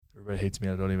Everybody hates me.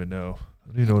 I don't even know. I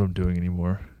don't even know what I'm doing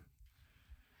anymore.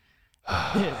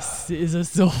 This is a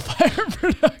Soulfire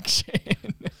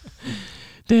production.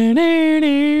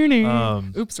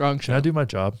 Oops, wrong show. Can I do my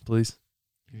job, please?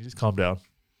 Can you just calm down?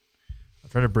 I'm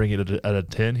trying to bring it at a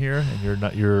 10 here, and you're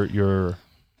not. You're.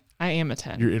 I am a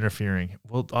 10. You're interfering.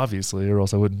 Well, obviously, or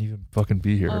else I wouldn't even fucking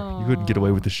be here. You wouldn't get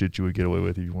away with the shit you would get away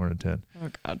with if you weren't a 10. Oh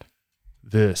God.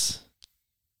 This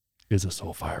is a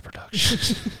Soulfire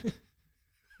production.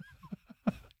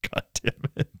 God damn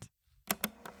it.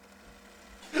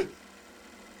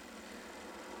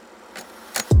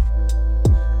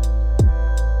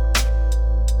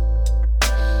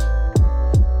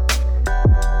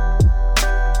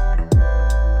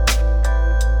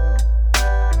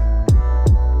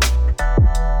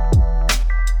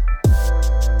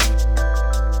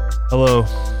 Hello.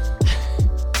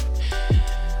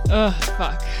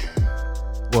 Fuck.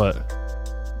 What?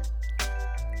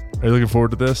 Are you looking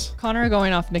forward to this? Connor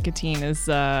going off nicotine is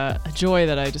a joy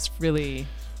that I just really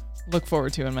look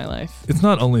forward to in my life. It's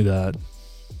not only that.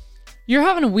 You're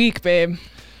having a week, babe.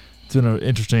 It's been an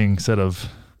interesting set of,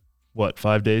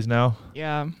 5 days now?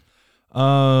 Yeah.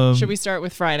 Should we start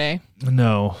with Friday?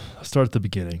 No. I'll start at the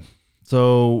beginning.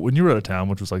 So when you were out of town,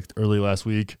 which was like early last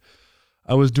week,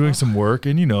 I was doing some work,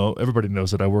 and everybody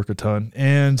knows that I work a ton,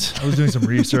 and I was doing some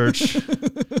research.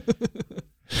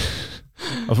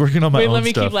 I was working on my own stuff. Wait, let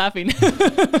me keep laughing.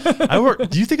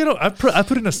 Do you think I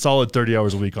put in a solid 30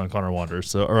 hours a week on Connor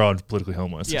Wanders, or on Politically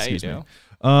Homeless. Yeah, you do.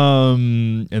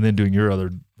 And then doing your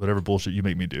other, whatever bullshit you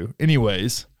make me do.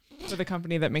 Anyways. For the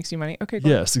company that makes you money. Okay, cool.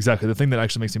 Yes, exactly. The thing that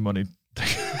actually makes me money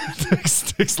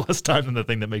takes less time than the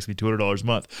thing that makes me $200 a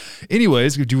month.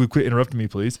 Anyways, if you would quit interrupting me,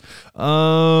 please.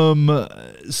 So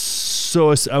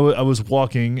I was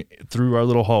walking through our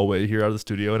little hallway here out of the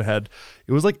studio, and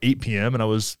it was like 8 p.m. and I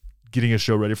was getting a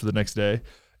show ready for the next day.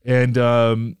 And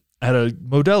I had a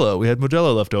Modelo. We had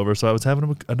Modelo left over, so I was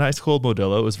having a nice cold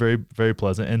Modelo. It was very, very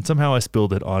pleasant. And somehow I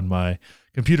spilled it on my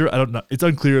computer. I don't know. It's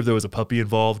unclear if there was a puppy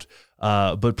involved.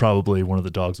 But probably one of the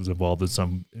dogs was involved in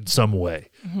some way.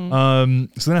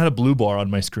 Mm-hmm. So then I had a blue bar on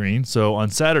my screen. So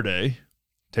on Saturday,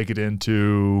 take it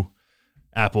into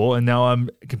Apple, and now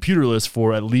I'm computerless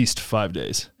for at least 5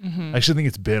 days. Mm-hmm. I actually think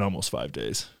it's been almost 5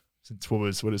 days since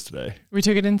what is today? We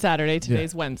took it in Saturday.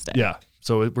 Today's Wednesday. Yeah.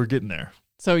 So we're getting there.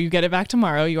 So you get it back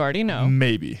tomorrow. You already know.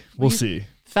 Maybe. We'll see.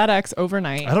 FedEx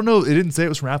overnight. I don't know. It didn't say it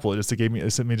was from Apple. It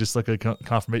sent me just like a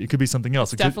confirmation. It could be something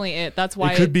else. It's definitely it. That's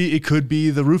why it could be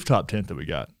the rooftop tent that we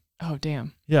got. Oh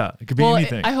damn. Yeah, it could be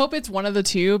anything. I hope it's one of the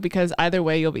two, because either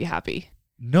way you'll be happy.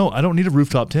 No, I don't need a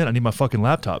rooftop tent. I need my fucking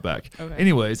laptop back. Okay.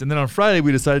 Anyways, and then on Friday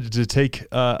we decided to take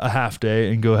a half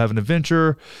day and go have an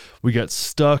adventure. We got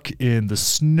stuck in the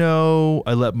snow.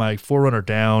 I let my 4Runner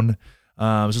down.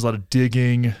 There's just a lot of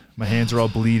digging. My hands are all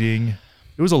bleeding.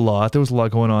 It was a lot. There was a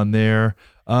lot going on there.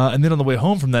 And then on the way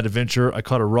home from that adventure, I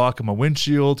caught a rock in my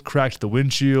windshield, cracked the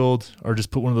windshield, or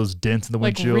just put one of those dents in the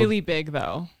windshield. Like really big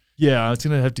though. Yeah, I was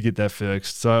going to have to get that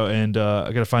fixed. So, I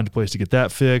got to find a place to get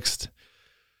that fixed.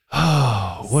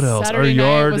 Oh, what else? Saturday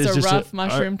night was a rough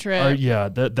mushroom trip. Yeah,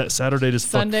 that Saturday just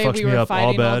Sunday fucks we me were up fighting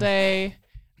all bad. all day.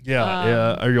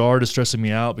 Yeah, our yard is stressing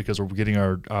me out because we're getting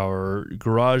our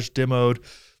garage demoed.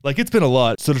 Like, it's been a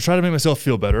lot. So to try to make myself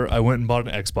feel better, I went and bought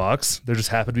an Xbox. There just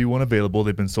happened to be one available.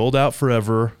 They've been sold out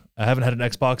forever. I haven't had an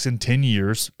Xbox in 10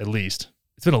 years, at least.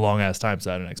 It's been a long ass time since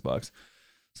I had an Xbox.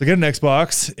 So I got an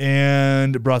Xbox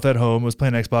and brought that home. I was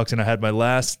playing Xbox, and I had my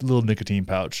last little nicotine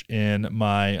pouch in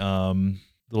my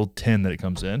little tin that it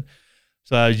comes in.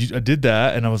 So I did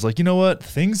that, and I was like, you know what?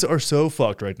 Things are so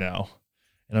fucked right now,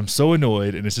 and I'm so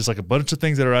annoyed, and it's just like a bunch of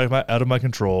things that are out of my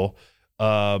control.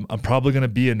 I'm probably going to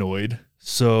be annoyed.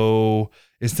 So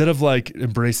instead of like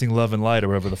embracing love and light or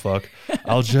whatever the fuck,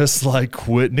 I'll just like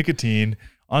quit nicotine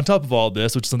on top of all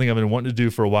this, which is something I've been wanting to do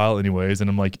for a while anyways.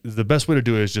 And I'm like, the best way to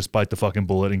do it is just bite the fucking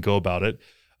bullet and go about it.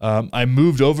 I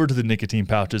moved over to the nicotine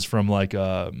pouches from like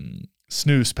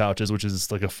snus pouches, which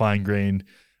is like a fine grained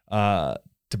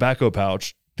tobacco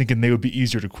pouch, thinking they would be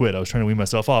easier to quit. I was trying to wean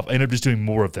myself off. I ended up just doing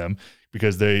more of them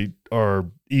because they are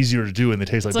easier to do and they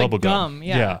taste like bubble gum.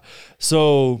 Yeah.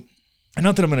 So, and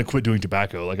not that I'm going to quit doing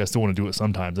tobacco. Like, I still want to do it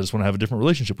sometimes. I just want to have a different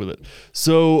relationship with it.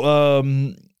 So,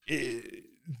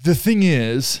 the thing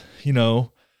is,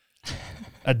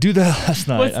 I do that last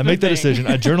night. I make that decision.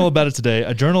 I journal about it today.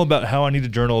 I journal about how I need to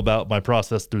journal about my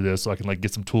process through this so I can like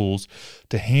get some tools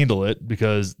to handle it,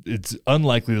 because it's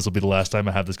unlikely this will be the last time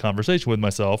I have this conversation with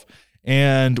myself.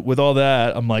 And with all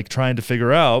that, I'm like trying to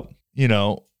figure out,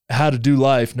 how to do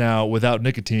life now without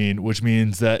nicotine, which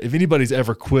means that if anybody's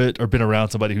ever quit or been around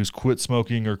somebody who's quit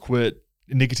smoking or quit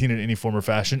nicotine in any form or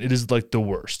fashion, it is like the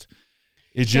worst.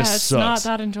 It just it's sucks.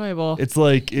 not that enjoyable. It's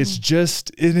like it's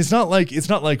just and it's not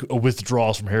like a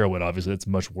withdrawal from heroin. Obviously, it's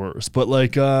much worse. But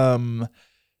like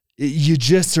you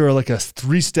just are like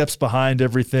 3 steps behind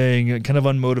everything, kind of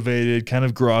unmotivated, kind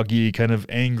of groggy, kind of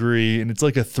angry, and it's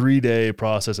like a 3-day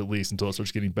process at least until it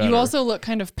starts getting better. You also look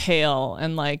kind of pale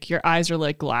and like your eyes are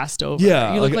like glassed over.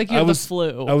 Yeah, you look like you have the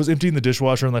flu. I was emptying the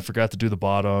dishwasher and I forgot to do the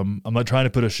bottom. I'm like trying to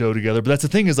put a show together, but that's the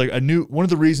thing is like I knew one of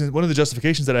the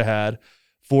justifications that I had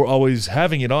for always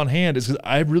having it on hand is because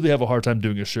I really have a hard time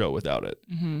doing a show without it,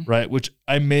 right? Which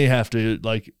I may have to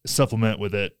like supplement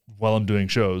with it while I'm doing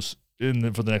shows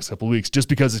for the next couple of weeks, just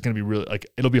because it's going to be really like,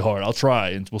 it'll be hard. I'll try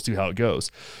and we'll see how it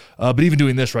goes. But even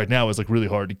doing this right now is like really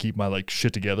hard to keep my like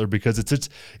shit together because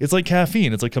it's like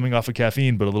caffeine. It's like coming off of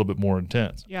caffeine, but a little bit more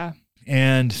intense. Yeah.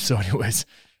 And so anyways,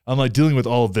 I'm like dealing with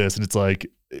all of this and it's like,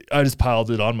 I just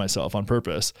piled it on myself on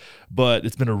purpose, but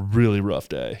it's been a really rough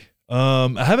day.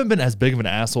 I haven't been as big of an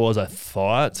asshole as I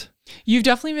thought. You've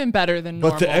definitely been better than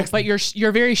normal, but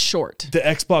you're very short. The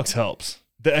Xbox helps.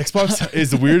 The Xbox is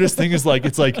the weirdest thing is like,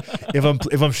 it's like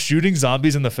if I'm shooting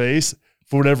zombies in the face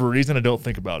for whatever reason, I don't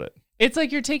think about it. It's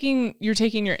like you're taking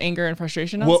your anger and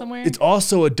frustration out somewhere. It's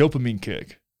also a dopamine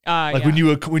kick. Like when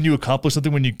you accomplish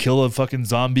something, when you kill a fucking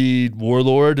zombie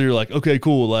warlord, you're like, okay,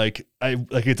 cool. Like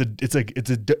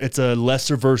it's a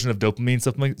lesser version of dopamine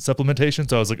supplementation.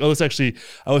 So I was like, I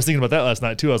was thinking about that last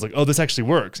night too. I was like, oh, this actually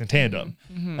works in tandem.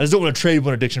 I just don't want to trade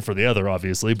one addiction for the other,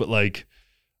 obviously, but like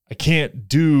I can't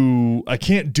do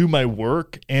my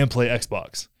work and play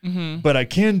Xbox, but I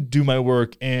can do my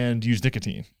work and use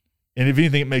nicotine. And if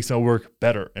anything, it makes my work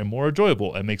better and more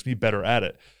enjoyable and makes me better at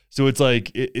it. So it's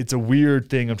like, it's a weird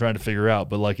thing I'm trying to figure out,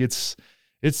 but like, it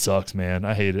sucks, man.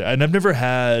 I hate it. And I've never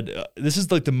had, this is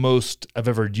like the most I've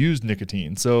ever used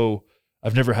nicotine. So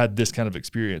I've never had this kind of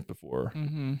experience before.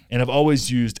 And I've always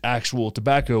used actual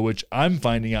tobacco, which I'm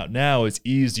finding out now is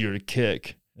easier to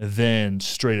kick than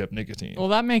straight up nicotine. Well,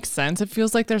 that makes sense. It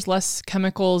feels like there's less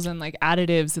chemicals and like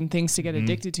additives and things to get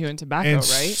addicted to in tobacco, and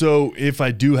right? So if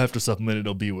I do have to supplement it,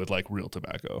 it'll be with like real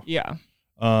tobacco. Yeah.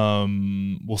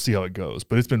 We'll see how it goes,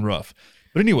 but it's been rough.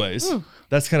 But anyways,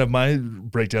 that's kind of my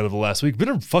breakdown of the last week. Been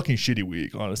a fucking shitty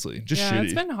week, honestly. Just shitty.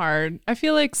 It's been hard. I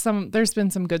feel like there's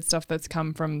been some good stuff that's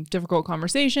come from difficult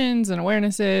conversations and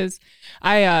awarenesses.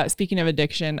 Speaking of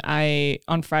addiction,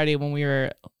 on Friday when we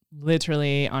were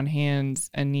literally on hands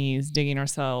and knees digging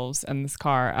ourselves and this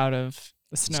car out of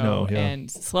the snow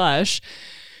and slush,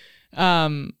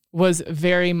 was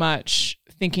very much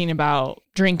thinking about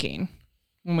drinking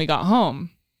when we got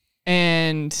home.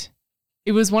 And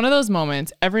it was one of those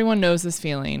moments, everyone knows this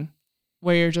feeling,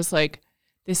 where you're just like,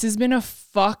 this has been a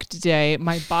fucked day.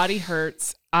 My body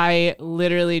hurts. I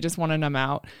literally just want to numb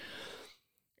out.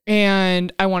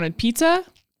 And I wanted pizza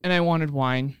and I wanted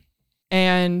wine.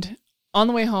 And on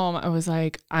the way home, I was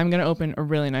like, I'm going to open a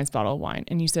really nice bottle of wine.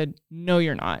 And you said, no,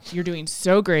 you're not. You're doing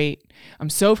so great. I'm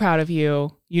so proud of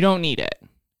you. You don't need it.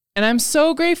 And I'm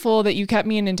so grateful that you kept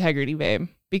me in integrity, babe,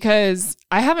 because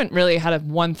I haven't really had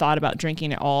one thought about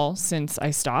drinking at all since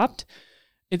I stopped.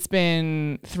 It's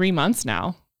been 3 months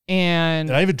now. And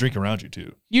I even drink around you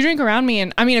too. You drink around me.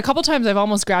 And I mean, a couple times I've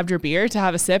almost grabbed your beer to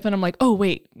have a sip and I'm like, oh,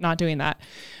 wait, not doing that.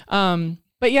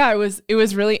 But yeah, it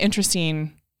was really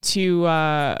interesting to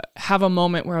have a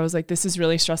moment where I was like, this is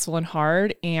really stressful and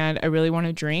hard and I really want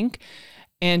to drink,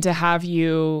 and to have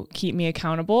you keep me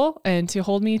accountable and to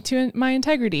hold me to my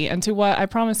integrity and to what I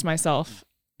promised myself.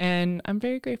 And I'm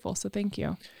very grateful. So thank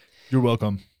you. You're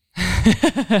welcome.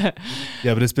 Yeah,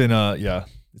 but it's been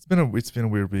it's been a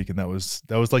weird week, and that was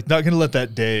like not gonna let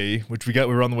that day, which we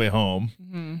were on the way home.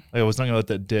 Like, I was not gonna let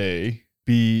that day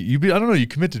I don't know, you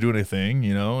commit to do anything,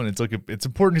 you know, and it's like it's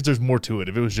important because there's more to it.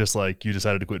 If it was just like you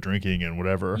decided to quit drinking and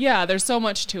whatever. Yeah, there's so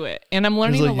much to it. And I'm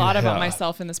learning a lot about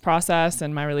myself in this process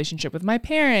and my relationship with my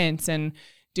parents and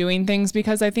doing things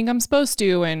because I think I'm supposed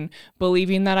to, and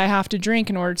believing that I have to drink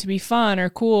in order to be fun or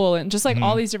cool, and just like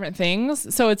all these different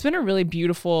things. So it's been a really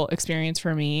beautiful experience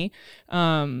for me.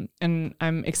 And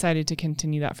I'm excited to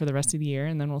continue that for the rest of the year,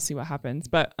 and then we'll see what happens.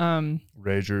 But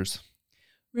Ragers.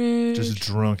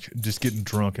 Just getting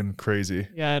drunk and crazy.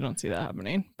 Yeah, I don't see that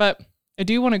happening. But I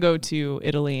do want to go to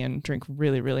Italy and drink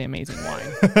really, really amazing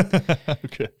wine.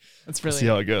 Okay. That's really, see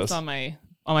how it goes. It's on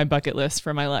my bucket list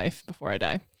for my life before I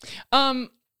die.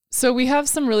 So we have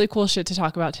some really cool shit to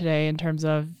talk about today in terms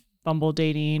of Bumble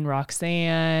dating,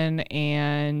 Roxanne,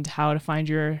 and how to find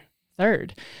your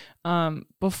third.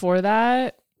 Before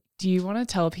that, do you want to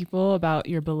tell people about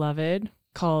your beloved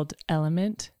called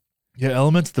Element? Yeah,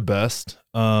 Element's the best.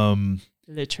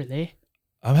 Literally.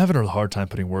 I'm having a hard time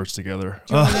putting words together.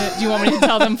 Do you want me to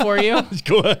tell them for you?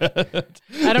 Go ahead.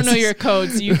 I don't know your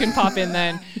code, so you can pop in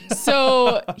then.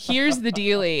 So here's the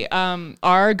dealie.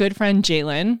 Our good friend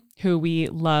Jalen, who we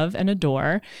love and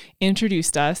adore,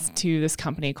 introduced us to this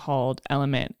company called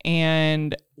Element.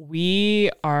 And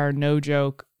we are, no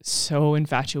joke, so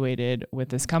infatuated with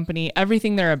this company,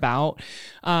 everything they're about.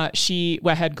 I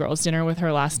had girls' dinner with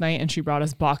her last night, and she brought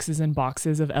us boxes and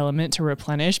boxes of Element to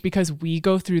replenish because we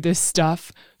go through this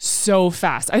stuff so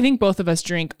fast. I think both of us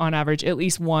drink on average at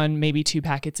least 1, maybe 2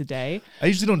 packets a day. I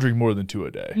usually don't drink more than 2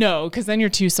 a day. No, because then you're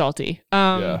too salty.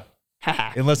 Yeah.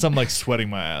 Unless I'm like sweating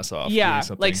my ass off. Yeah,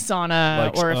 like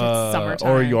sauna, or if it's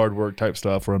summertime. Or yard work type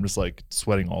stuff where I'm just like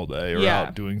sweating all day, or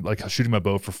out doing like shooting my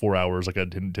bow for 4 hours like I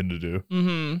didn't tend to do.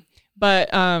 Mm-hmm. But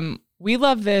we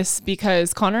love this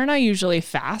because Connor and I usually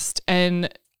fast,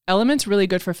 and Element's really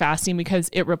good for fasting because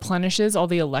it replenishes all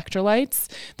the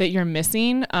electrolytes that you're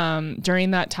missing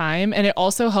during that time. And it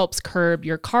also helps curb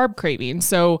your carb cravings.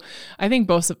 So I think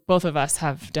both of us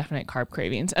have definite carb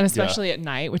cravings, and especially at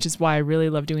night, which is why I really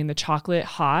love doing the chocolate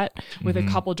hot with a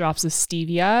couple drops of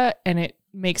stevia. And it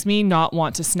makes me not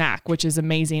want to snack, which is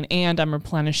amazing. And I'm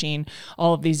replenishing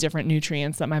all of these different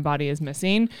nutrients that my body is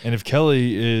missing. And if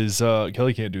Kelly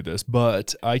can't do this,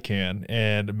 but I can,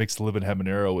 and mix the Living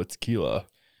Habanero with tequila.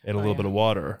 And a little bit of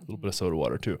water, a little bit of soda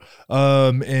water too.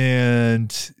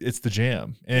 And it's the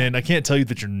jam. And I can't tell you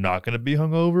that you're not going to be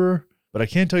hungover, but I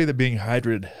can tell you that being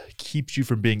hydrated keeps you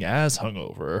from being as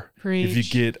hungover if you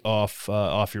get off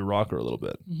your rocker a little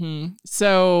bit. Mm-hmm.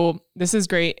 So this is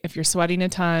great if you're sweating a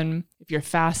ton, if you're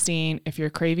fasting, if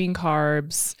you're craving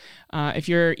carbs, if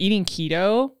you're eating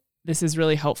keto. This is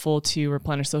really helpful to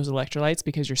replenish those electrolytes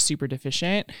because you're super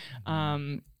deficient.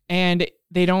 And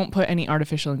they don't put any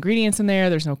artificial ingredients in there.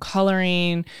 There's no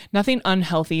coloring, nothing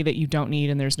unhealthy that you don't need,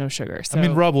 and there's no sugar. So, I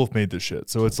mean, Rob Wolf made this shit,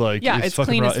 so it's like it's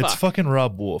fucking clean as fuck. It's fucking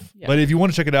Rob Wolf. Yeah. But if you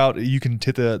want to check it out, you can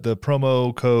hit the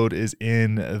promo code is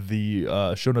in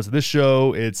the show notes of this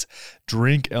show. It's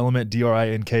drinkelement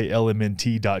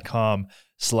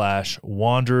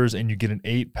drinklmnt.com/wanders, and you get an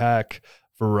 8-pack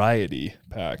variety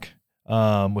pack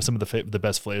with some of the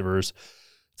best flavors.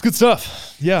 It's good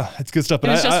stuff. Yeah, it's good stuff.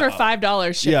 But it's just for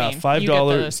 $5 shipping. Yeah,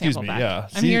 $5. Excuse me. Back. Yeah,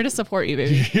 I'm here to support you,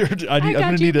 baby. I'm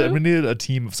gonna need a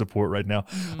team of support right now.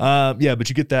 Mm-hmm. But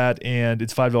you get that, and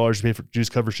it's $5 to pay for juice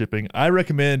cover shipping. I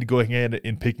recommend going ahead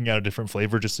and picking out a different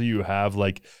flavor just so you have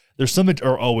there's some that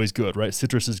are always good, right?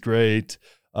 Citrus is great.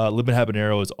 Lemon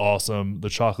habanero is awesome. The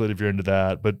chocolate, if you're into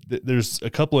that, but there's a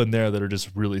couple in there that are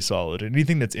just really solid. And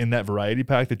anything that's in that variety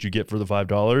pack that you get for the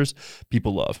 $5,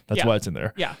 people love. That's why it's in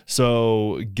there. Yeah.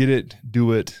 So get it,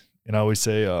 do it, and I always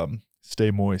say, stay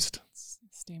moist.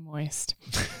 Stay moist.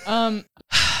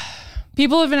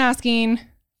 People have been asking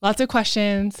lots of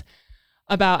questions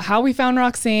about how we found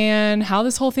Roxanne, how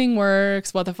this whole thing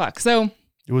works, what the fuck. So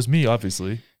it was me,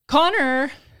 obviously.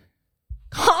 Connor.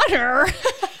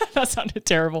 That sounded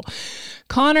terrible.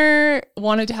 Connor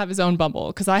wanted to have his own Bumble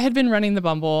because I had been running the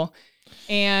Bumble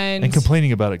and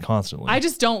complaining about it constantly. I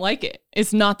just don't like it.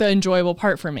 It's not the enjoyable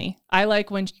part for me. I like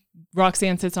when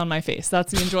Roxanne sits on my face.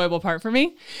 That's the enjoyable part for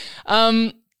me.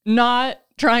 Not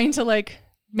trying to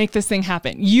make this thing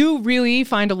happen. You really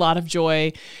find a lot of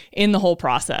joy in the whole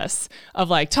process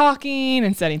of talking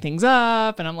and setting things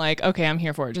up. And I'm like, okay, I'm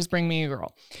here for it. Just bring me a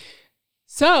girl.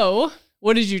 So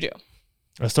what did you do?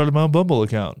 I started my own Bumble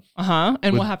account.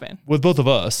 And what happened? With both of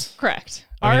us. Correct.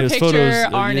 Our picture,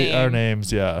 our name. Our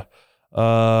names, yeah.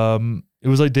 It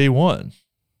was day one.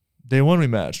 Day one we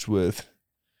matched with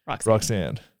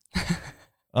Roxanne.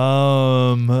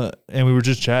 And we were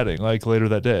just chatting later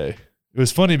that day. It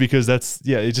was funny because it's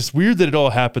just weird that it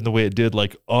all happened the way it did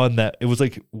on that. It was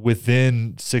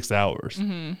within 6 hours.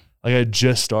 Mm-hmm. I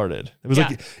just started. It was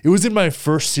it was in my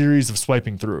first series of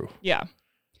swiping through. Yeah.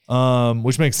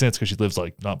 Which makes sense because she lives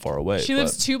not far away. She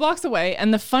lives 2 blocks away.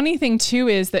 And the funny thing too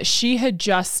is that she had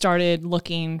just started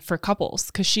looking for couples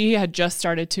because she had just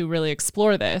started to really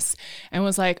explore this and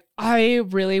was like, I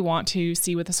really want to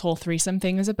see what this whole threesome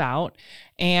thing is about.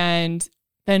 And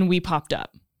then we popped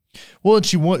up. Well, and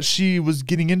she was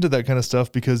getting into that kind of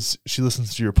stuff because she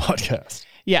listens to your podcast.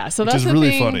 Yeah, so that's the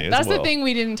really thing. That's the thing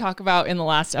we didn't talk about in the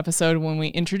last episode when we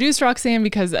introduced Roxanne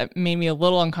because it made me a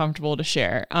little uncomfortable to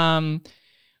share.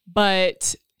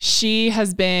 But she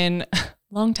has been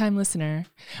long-time listener.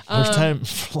 Long-time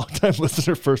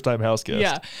listener, first-time house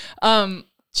guest. Yeah.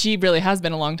 She really has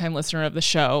been a long-time listener of the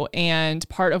show. And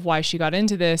part of why she got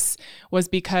into this was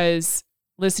because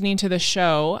listening to the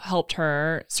show helped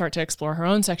her start to explore her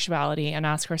own sexuality and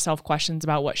ask herself questions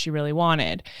about what she really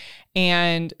wanted.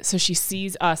 And so she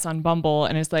sees us on Bumble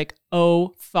and is like,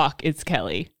 oh, fuck, it's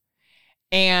Kelly.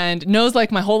 and knows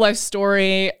like my whole life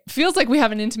story, feels like we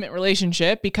have an intimate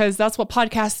relationship because that's what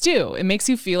podcasts do. It makes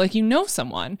you feel like you know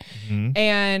someone. Mm-hmm.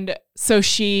 And so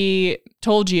she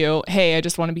told you, hey, I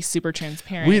just want to be super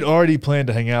transparent. We'd already planned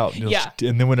to hang out. Yeah.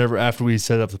 And then after we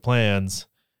set up the plans,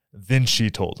 then she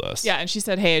told us. Yeah. And she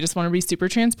said, hey, I just want to be super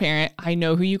transparent. I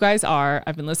know who you guys are.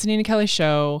 I've been listening to Kelly's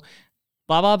show.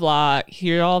 Blah, blah, blah.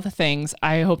 Hear all the things.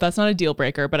 I hope that's not a deal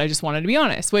breaker, but I just wanted to be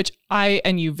honest, which I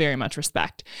and you very much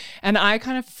respect. And I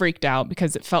kind of freaked out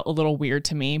because it felt a little weird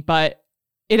to me, but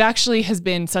it actually has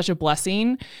been such a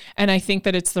blessing. And I think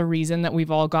that it's the reason that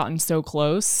we've all gotten so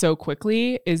close so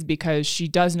quickly is because she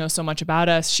does know so much about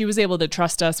us. She was able to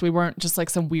trust us. We weren't just like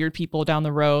some weird people down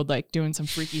the road, like doing some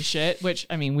freaky shit, which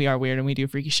I mean, we are weird and we do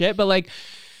freaky shit, but like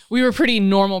we were pretty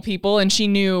normal people and she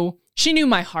knew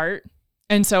my heart.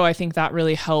 And so I think that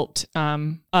really helped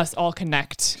us all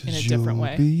connect in a different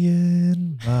way. Be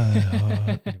in my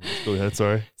heart. Anyways, go ahead.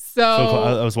 Sorry. So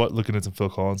I was looking at some Phil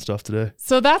Collins stuff today.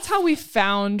 So that's how we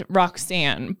found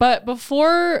Roxanne. But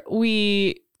before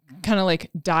we kind of like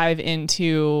dive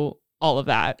into all of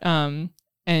that,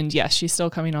 and yes, she's still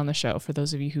coming on the show for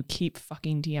those of you who keep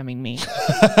fucking DMing me.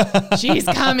 She's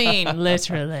coming,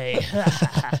 literally.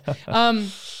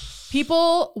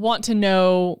 People want to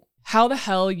know how the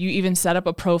hell you even set up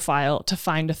a profile to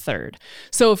find a third.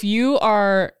 So if you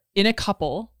are in a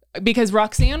couple, because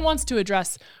Roxanne wants to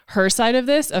address her side of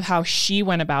this, of how she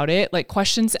went about it, like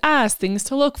questions asked, things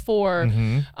to look for.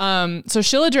 Mm-hmm. So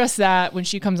she'll address that when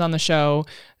she comes on the show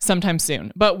sometime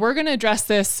soon. But we're going to address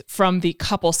this from the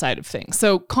couple side of things.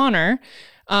 So Connor,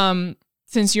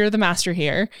 since you're the master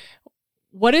here,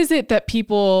 what is it that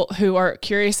people who are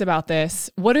curious about this,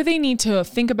 what do they need to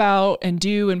think about and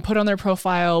do and put on their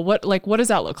profile? What does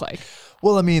that look like?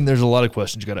 Well, I mean, there's a lot of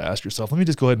questions you got to ask yourself. Let me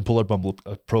just go ahead and pull our Bumble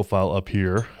profile up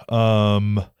here.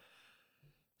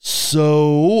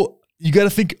 So you got to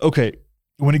think, okay,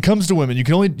 when it comes to women, you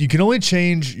can only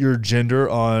change your gender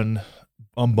on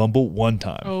Bumble one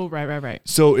time. Oh, right.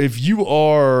 So if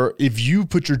you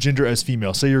put your gender as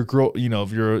female, say you're girl,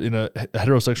 if you're in a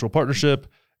heterosexual partnership,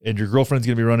 and your girlfriend's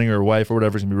going to be running, or wife or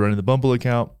whatever is going to be running the Bumble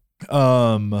account,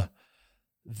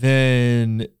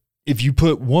 then if you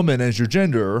put woman as your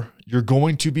gender, you're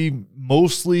going to be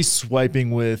mostly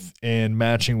swiping with and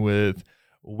matching with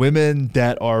women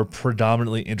that are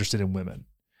predominantly interested in women.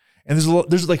 And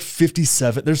there's like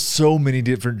 57, there's so many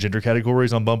different gender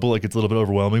categories on Bumble, like it's a little bit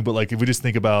overwhelming, but like if we just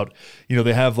think about,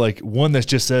 they have like one that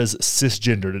just says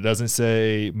cisgendered, it doesn't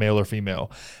say male or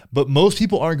female, but most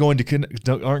people aren't going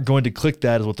to click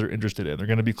that as what they're interested in. They're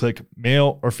going to be click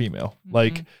male or female. Mm-hmm.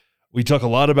 Like we talk a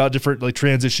lot about different like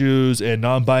trans issues and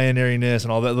non-binariness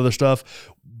and all that other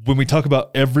stuff. When we talk about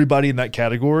everybody in that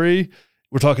category,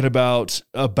 we're talking about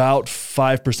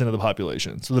 5% of the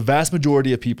population. So the vast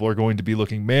majority of people are going to be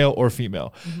looking male or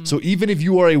female. Mm-hmm. So even if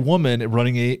you are a woman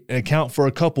running an account for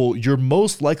a couple, you're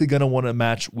most likely going to want to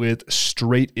match with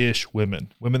straight-ish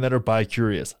women that are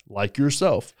bi-curious, like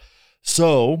yourself.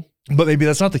 So, but maybe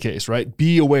that's not the case, right?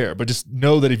 Be aware, but just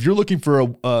know that if you're looking for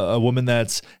a woman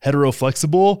that's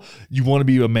hetero-flexible, you want to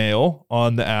be a male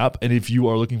on the app. And if you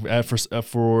are looking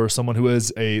for someone who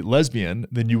is a lesbian,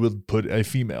 then you would put a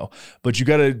female. But you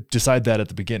got to decide that at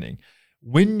the beginning.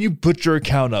 When you put your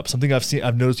account up, something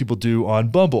I've noticed people do on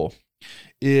Bumble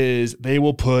is they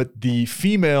will put the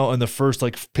female in the first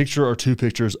like picture or two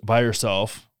pictures by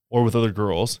herself or with other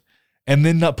girls, and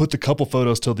then not put the couple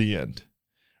photos till the end.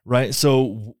 Right.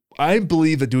 So I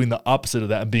believe that doing the opposite of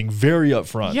that and being very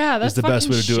upfront is the best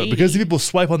way to do it, because if people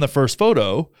swipe on the first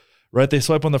photo, right? They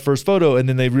swipe on the first photo and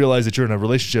then they realize that you're in a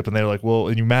relationship and they're like, well,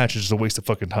 and you match, it's just a waste of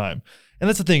fucking time. And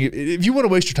that's the thing. If you want to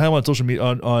waste your time on social media,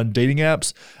 on dating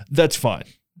apps, that's fine.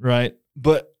 Right.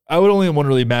 But I would only want to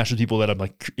really match with people that I'm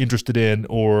like interested in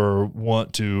or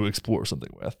want to explore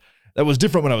something with. That was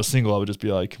different when I was single. I would just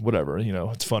be like, whatever,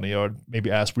 it's funny. I would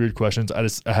maybe ask weird questions.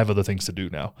 I have other things to do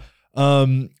now.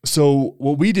 So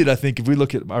what we did, I think if we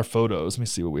look at our photos, let me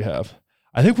see what we have.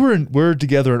 I think we're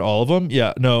together in all of them.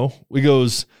 Yeah, no,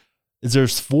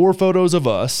 there's 4 photos of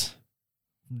us,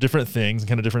 different things,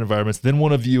 kind of different environments, then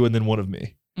one of you and then one of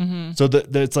me. Mm-hmm. So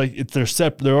it's like they're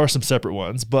separate. There are some separate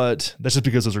ones, but that's just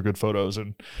because those are good photos,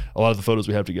 and a lot of the photos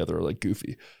we have together are like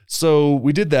goofy. So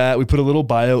we did that. We put a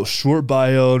little short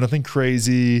bio, nothing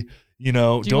crazy.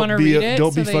 Don't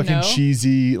be fucking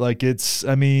cheesy. Like it's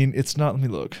not. Let me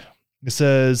look. It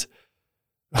says,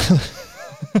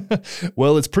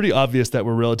 well, it's pretty obvious that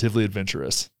we're relatively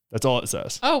adventurous. That's all it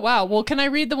says. Oh, wow. Well, can I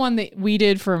read the one that we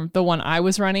did from the one I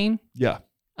was running? Yeah.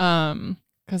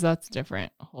 Because that's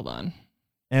different. Hold on.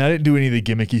 And I didn't do any of the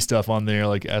gimmicky stuff on there,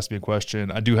 like ask me a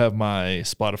question. I do have my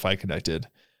Spotify connected.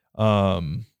 But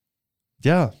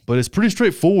Yeah, but it's pretty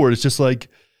straightforward. It's just like,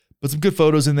 put some good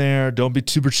photos in there. Don't be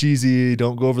super cheesy.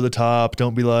 Don't go over the top.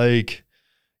 Don't be like,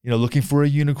 looking for a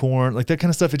unicorn, like that kind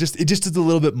of stuff. It just is a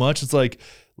little bit much. It's like,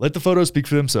 let the photos speak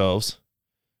for themselves.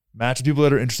 Match with people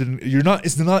that are interested in.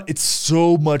 It's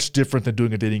so much different than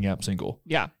doing a dating app single.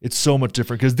 Yeah. It's so much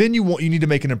different because then you need to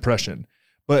make an impression.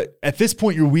 But at this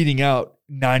point, you're weeding out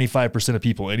 95% of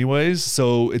people anyways.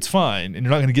 So it's fine. And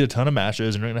you're not going to get a ton of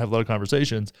matches and you're not going to have a lot of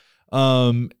conversations.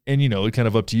 And it's kind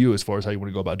of up to you as far as how you want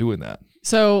to go about doing that.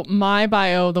 So my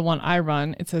bio, the one I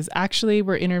run, it says, actually,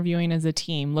 we're interviewing as a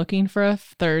team, looking for a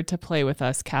third to play with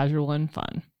us, casual and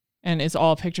fun. And it's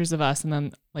all pictures of us. And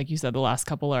then, like you said, the last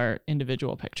couple are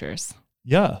individual pictures.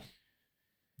 Yeah.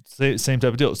 Same type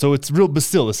of deal. So it's real, but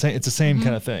still it's the same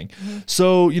kind of thing. Mm-hmm.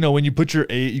 So, when you put your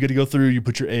age, you got to go through, you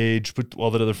put your age, put all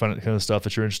that other fun kind of stuff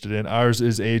that you're interested in. Ours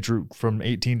is age from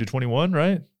 18 to 21,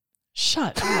 right?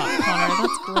 Shut up, Connor.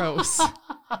 That's gross.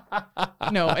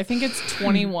 No, I think it's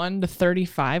 21 to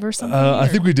 35 or something. I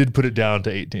think we did put it down to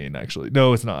 18, actually.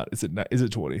 No, it's not. Is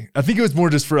it 20? I think it was more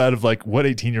just for out of like what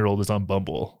 18-year-old is on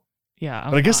Bumble. Yeah.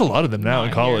 But I guess a lot of them now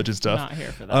in college and stuff. Not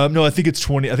here for that. No, I think it's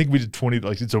 20. I think we did 20.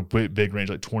 Like it's a big range,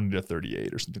 like 20 to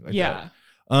 38 or something like that.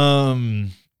 Yeah.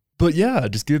 But yeah,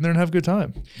 just get in there and have a good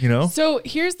time, So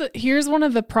here's one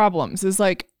of the problems is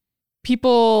like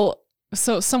people.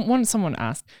 So someone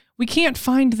asked, we can't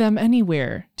find them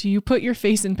anywhere. Do you put your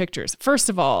face in pictures? First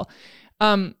of all,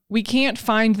 we can't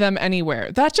find them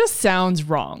anywhere. That just sounds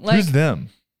wrong. Like, who's them?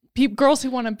 Girls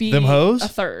who want to be them hoes? A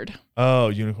third. Oh,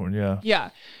 unicorn. Yeah. Yeah.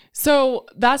 So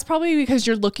that's probably because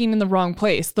you're looking in the wrong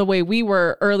place. The way we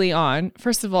were early on.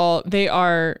 First of all,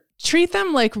 treat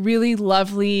them like really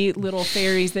lovely little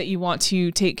fairies that you want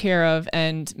to take care of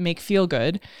and make feel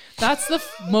good. That's the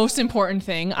most important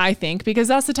thing, I think, because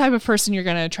that's the type of person you're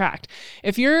going to attract.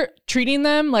 If you're treating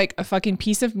them like a fucking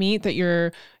piece of meat that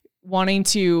you're wanting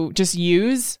to just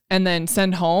use and then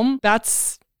send home,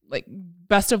 that's like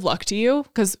best of luck to you,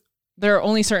 because there are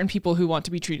only certain people who want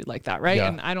to be treated like that, right? Yeah.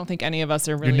 And I don't think any of us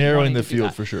are really narrowing the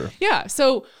field for sure. Yeah.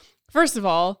 So first of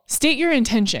all, state your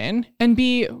intention and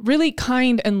be really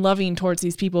kind and loving towards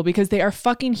these people because they are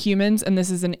fucking humans and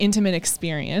this is an intimate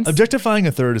experience. Objectifying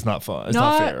a third is not fun. It's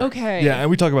not fair. Okay. Yeah,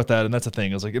 and we talk about that, and that's the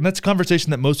thing. It's like, and that's a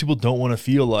conversation that most people don't want to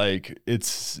feel like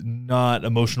it's not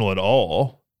emotional at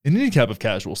all. In any type of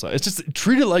casual sex, it's just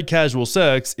treat it like casual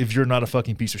sex if you're not a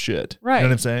fucking piece of shit. Right. You know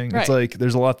what I'm saying? Right. It's like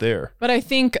there's a lot there. But I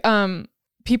think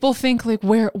people think like,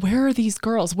 where are these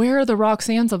girls? Where are the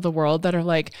Roxannes of the world that are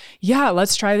like, yeah,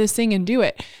 let's try this thing and do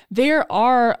it? There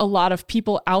are a lot of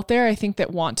people out there, I think,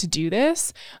 that want to do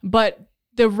this, but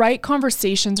the right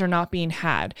conversations are not being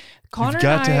had. Connor and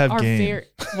I are very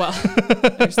well.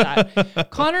 There's that.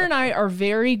 Connor and I are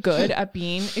very good at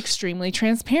being extremely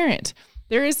transparent.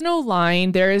 There is no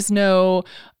lying. There is no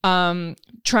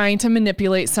trying to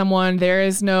manipulate someone. There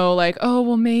is no like, oh,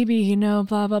 well, maybe, blah,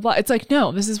 blah, blah. It's like,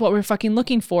 no, this is what we're fucking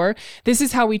looking for. This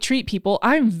is how we treat people.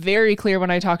 I'm very clear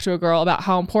when I talk to a girl about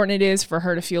how important it is for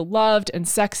her to feel loved and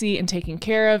sexy and taken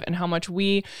care of and how much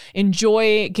we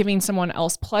enjoy giving someone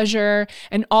else pleasure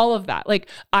and all of that. Like,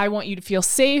 I want you to feel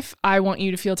safe. I want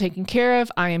you to feel taken care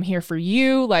of. I am here for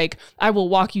you. Like, I will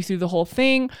walk you through the whole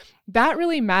thing. That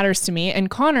really matters to me. And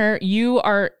Connor, you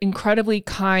are incredibly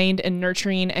kind and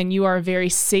nurturing, and you are a very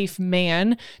safe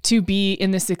man to be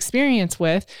in this experience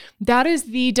with. That is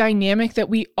the dynamic that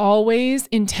we always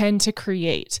intend to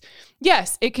create.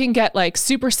 Yes, it can get like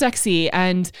super sexy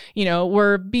and,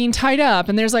 we're being tied up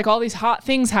and there's like all these hot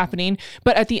things happening.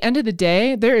 But at the end of the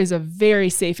day, there is a very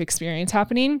safe experience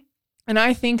happening. And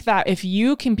I think that if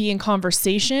you can be in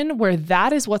conversation where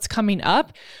that is what's coming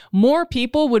up, more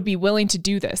people would be willing to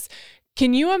do this.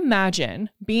 Can you imagine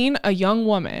being a young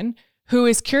woman who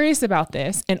is curious about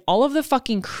this and all of the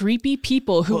fucking creepy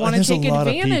people who want to take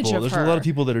advantage of her? There's a lot of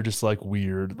people that are just like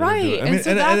weird. Right. And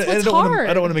so that's what's hard.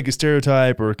 I don't want to make a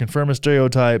stereotype or confirm a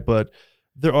stereotype, but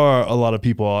there are a lot of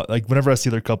people, like whenever I see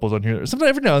other couples on here, sometimes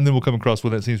every now and then we'll come across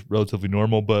one that seems relatively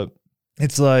normal, but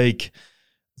it's like,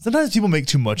 sometimes people make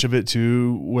too much of it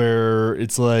too, where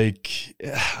it's like,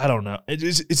 I don't know.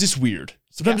 It's just weird.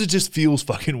 Sometimes it just feels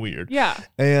fucking weird. Yeah.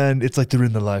 And it's like they're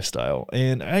in the lifestyle.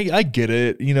 And I get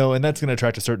it, and that's going to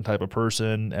attract a certain type of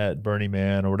person at Burning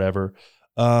Man or whatever.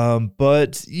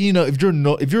 But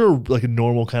if you're like a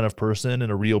normal kind of person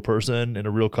and a real person and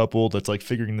a real couple that's like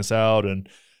figuring this out and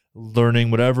learning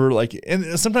whatever, like,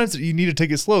 and sometimes you need to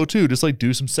take it slow too, just like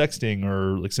do some sexting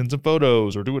or like send some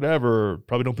photos or do whatever.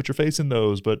 Probably don't put your face in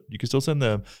those, but you can still send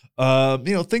them.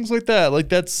 Things like that. Like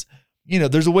that's,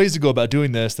 there's a ways to go about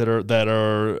doing this that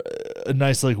are a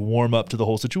nice like warm up to the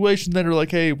whole situation that are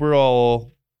like, hey, we're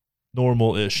all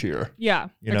normal-ish here. Yeah,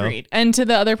 You know? agreed. And to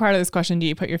the other part of this question, do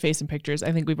you put your face in pictures?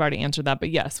 I think we've already answered that, but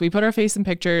yes, we put our face in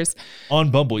pictures On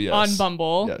Bumble, yes. on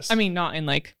Bumble. Yes. I mean, not in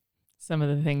like some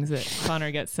of the things that Connor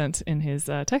gets sent in his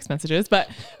text messages, but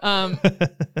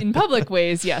in public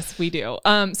ways, yes, we do.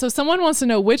 So someone wants to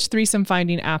know which threesome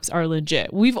finding apps are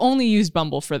legit. We've only used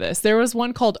Bumble for this. There was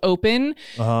one called Open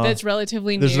that's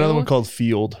relatively There's new. another one called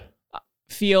Field.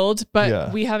 But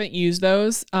Yeah. we haven't used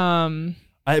those.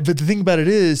 But the thing about it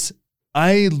is,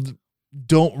 I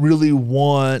don't really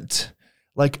want,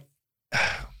 like,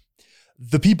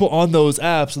 the people on those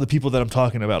apps are the people that I'm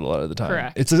talking about a lot of the time.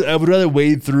 Correct. I would rather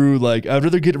wade through, like, I'd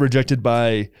rather get rejected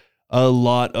by a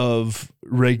lot of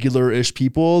regular-ish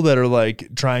people that are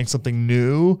like trying something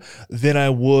new than I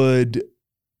would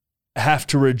have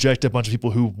to reject a bunch of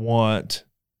people who want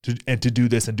to do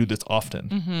this and do this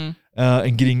often.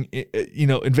 And getting,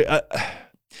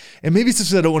 and maybe it's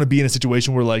just that I don't want to be in a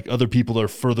situation where like other people are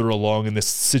further along in this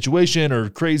situation or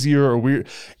crazier or weird,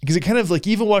 because it kind of like,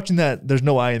 even watching that There's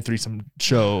No I in Threesome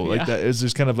show like that is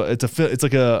just kind of it's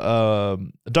like a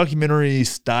documentary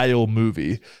style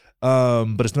movie,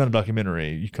 but it's not a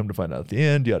documentary. You come to find out at the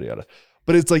end, yada yada.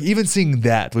 But it's like, even seeing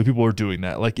that, the way people were doing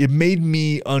that, like, it made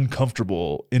me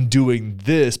uncomfortable in doing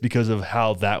this because of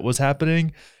how that was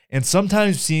happening. And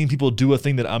sometimes seeing people do a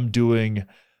thing that I'm doing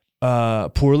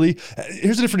poorly.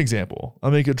 Here's a different example.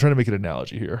 I'm trying to make an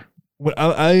analogy here. When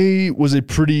I was a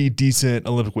pretty decent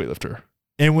Olympic weightlifter,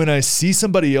 and when I see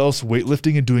somebody else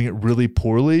weightlifting and doing it really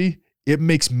poorly, it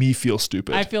makes me feel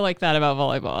stupid. I feel like that about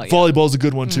volleyball. Yeah. Volleyball's a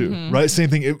good one too, right?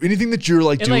 Same thing. Anything that you're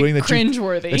like doing like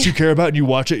cringeworthy that you care about, and you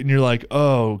watch it and you're like,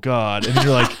 oh God, and then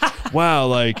you're like, wow,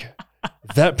 like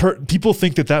people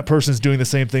think that person's doing the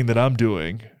same thing that I'm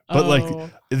doing. But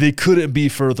like, they couldn't be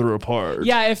further apart.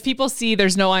 Yeah, if people see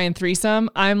There's No I in Threesome,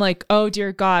 I'm like, oh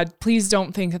dear God, please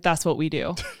don't think that that's what we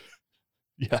do.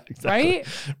 Yeah, exactly. Right?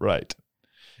 Right.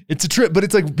 It's a trip, but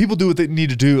it's like people do what they need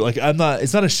to do. Like,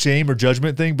 it's not a shame or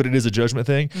judgment thing, but it is a judgment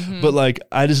thing. But like,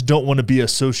 I just don't want to be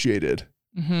associated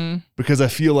because I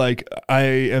feel like I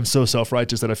am so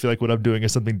self-righteous that I feel like what I'm doing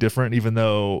is something different, even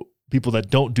though people that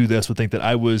don't do this would think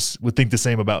that would think the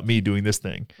same about me doing this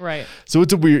thing. Right. So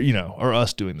it's a weird, or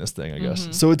us doing this thing, I guess.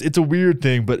 So it's a weird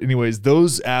thing. But anyways,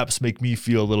 those apps make me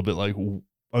feel a little bit like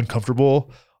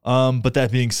uncomfortable. But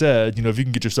that being said, if you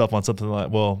can get yourself on something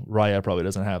like, well, Raya probably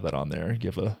doesn't have that on there. You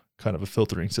have a kind of a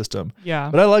filtering system. Yeah.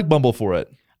 But I like Bumble for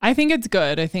it. I think it's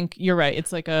good. I think you're right.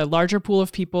 It's like a larger pool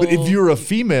of people. But if you're a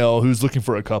female who's looking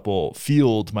for a couple,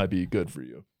 Field might be good for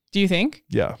you. Do you think?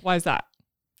 Yeah. Why is that?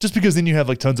 Just because then you have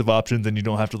like tons of options and you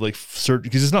don't have to like search,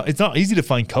 because it's not easy to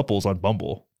find couples on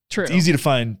Bumble. True. It's easy to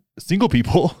find single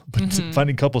people, but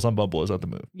finding couples on Bumble is not the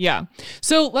move. Yeah.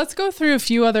 So let's go through a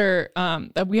few other,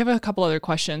 we have a couple other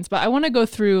questions, but I want to go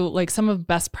through like some of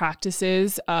best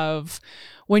practices of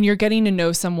when you're getting to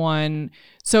know someone.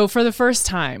 So for the first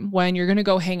time, when you're going to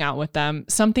go hang out with them,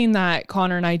 something that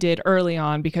Connor and I did early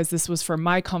on, because this was for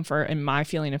my comfort and my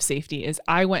feeling of safety, is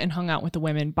I went and hung out with the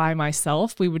women by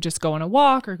myself. We would just go on a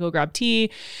walk or go grab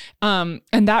tea. And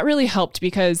that really helped,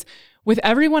 because with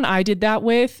everyone I did that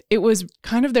with, it was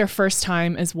kind of their first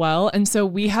time as well. And so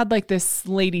we had like this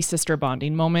lady sister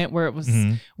bonding moment where it was,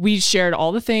 we shared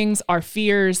all the things, our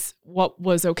fears, what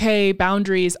was okay,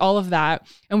 boundaries, all of that.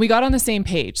 And we got on the same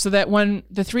page so that when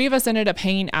the three of us ended up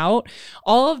hanging out,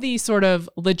 all of these sort of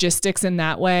logistics in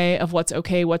that way of what's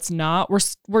okay, what's not,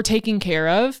 were taken care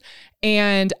of.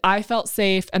 And I felt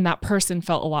safe and that person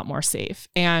felt a lot more safe.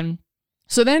 And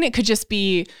so then it could just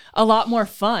be a lot more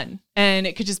fun, and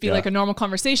it could just be like a normal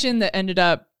conversation that ended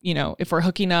up, if we're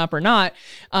hooking up or not,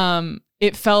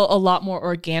 it felt a lot more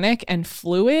organic and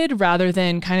fluid rather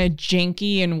than kind of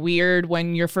janky and weird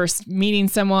when you're first meeting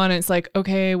someone. And it's like,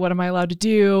 okay, what am I allowed to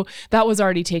do? That was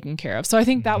already taken care of. So I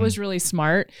think that was really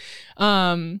smart.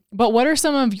 But what are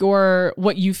some of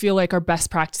what you feel like are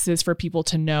best practices for people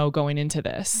to know going into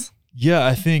this? Yeah,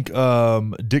 I think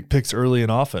dick pics early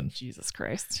and often. Jesus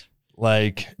Christ.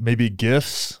 Like maybe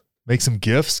gifts, make some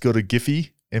gifts, go to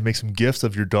Giphy and make some gifts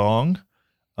of your dong.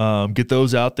 Get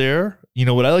those out there.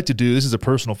 What I like to do, this is a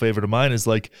personal favorite of mine, is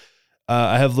like,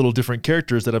 I have little different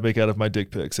characters that I make out of my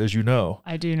dick pics, as you know.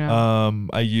 I do know.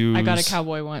 I got a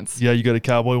cowboy once. Yeah, you got a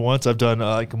cowboy once. I've done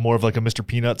like more of like a Mr.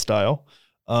 Peanut style,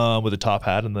 with a top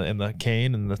hat and the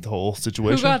cane and the whole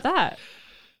situation. Who got that?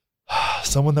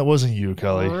 Someone that wasn't you,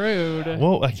 Kelly. Rude.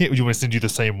 Well, I can't. You want to send you the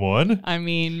same one? I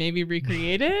mean, maybe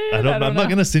recreate it. I'm not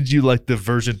gonna send you like the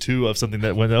version 2 of something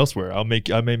that went elsewhere. I may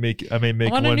make I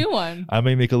want one, a new one. I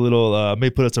may make a little. I may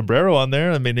put a sombrero on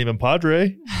there. I may name him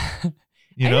Padre.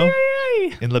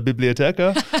 In La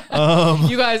Biblioteca.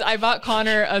 You guys, I bought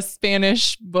Connor a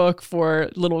Spanish book for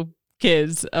little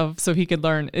kids so he could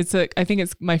learn. I think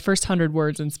it's my first 100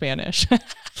 words in Spanish.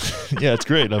 Yeah, it's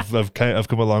great. I've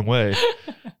come a long way.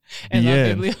 And The La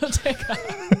end. Biblioteca.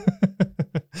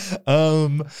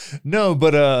 No,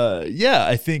 but yeah,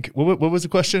 I think what was the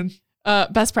question?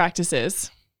 Best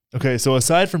practices. Okay, so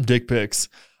aside from dick pics,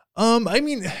 I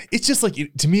mean, it's just like,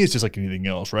 to me, it's just like anything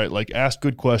else, right? Like, ask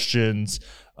good questions.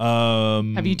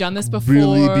 Have you done this before?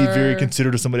 Really be very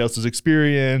considerate of somebody else's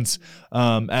experience.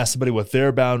 Ask somebody what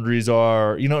their boundaries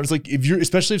are. You know, it's like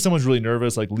especially if someone's really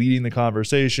nervous, like leading the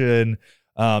conversation,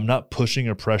 not pushing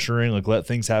or pressuring, like let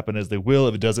things happen as they will.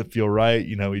 If it doesn't feel right,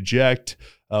 eject.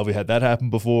 We had that happen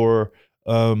before.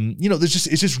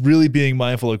 It's just really being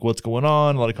mindful, like what's going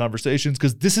on, a lot of conversations,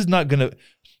 because this is not going to,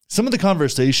 some of the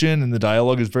conversation and the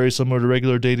dialogue is very similar to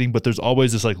regular dating, but there's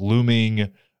always this like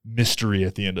looming mystery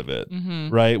at the end of it,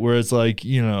 right? Where it's like,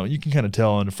 you can kind of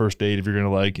tell on the first date if you're going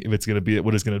to like, if it's going to be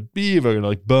what it's going to be, if you're going to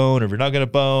like bone, or if you're not going to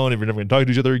bone, if you're never going to talk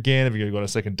to each other again, if you're going to go on a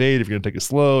second date, if you're going to take it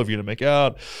slow, if you're going to make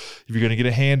out, if you're going to get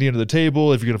a handy under the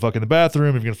table, if you're going to fuck in the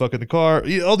bathroom, if you're going to fuck in the car,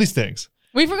 all these things.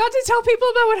 We forgot to tell people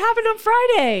about what happened on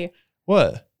Friday.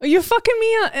 What? You're fucking me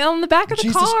on the back of the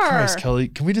car. Jesus Christ, Kelly.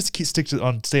 Can we just stay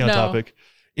on topic?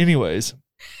 Anyways.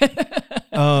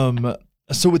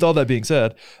 So with all that being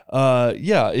said,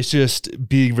 it's just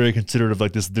being very considerate of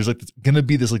like this. There's like going to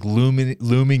be this like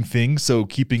looming thing. So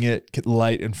keeping it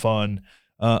light and fun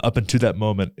up until that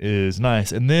moment is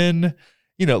nice. And then,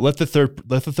 let the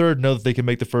third know that they can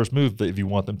make the first move if you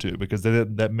want them to, because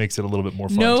that makes it a little bit more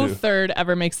fun too. No third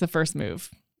ever makes the first move.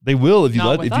 They will if you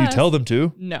Not tell them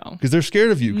to. No, because they're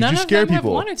scared of you. None you of scare them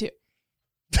people. have wanted to.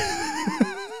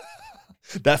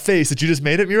 That face that you just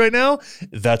made at me right now,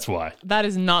 that's why. That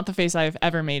is not the face I've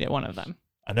ever made at one of them.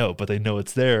 I know, but they know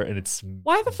it's there, and it's.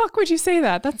 Why the fuck would you say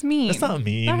that? That's mean. That's not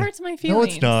mean. That hurts my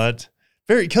feelings. No, it's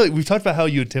not. Kelly, we've talked about how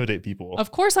you intimidate people.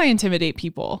 Of course I intimidate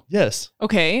people. Yes.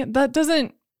 Okay, like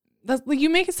you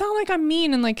make it sound like I'm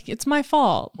mean and like it's my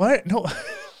fault. What? No.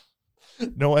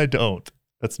 No, I don't.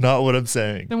 That's not what I'm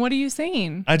saying. Then what are you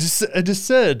saying? I just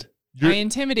said. I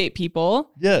intimidate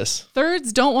people. Yes.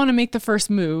 Thirds don't want to make the first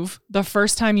move the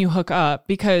first time you hook up,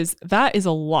 because that is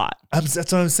a lot. That's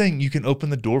what I'm saying. You can open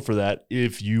the door for that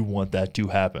if you want that to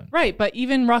happen. Right. But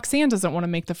even Roxanne doesn't want to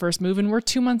make the first move, and we're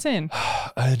 2 months in.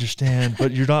 I understand,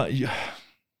 but you're not.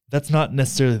 That's not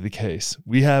necessarily the case.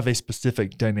 We have a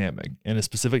specific dynamic and a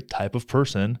specific type of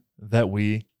person that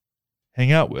we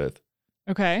hang out with.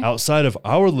 Okay. Outside of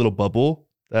our little bubble,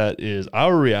 that is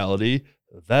our reality.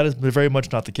 That is very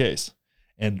much not the case.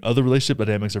 And other relationship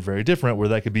dynamics are very different, where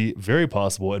that could be very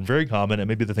possible and very common, and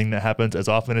maybe the thing that happens as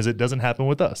often as it doesn't happen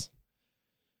with us.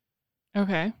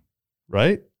 Okay.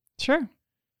 Right? Sure.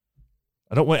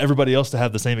 I don't want everybody else to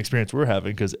have the same experience we're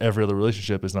having, because every other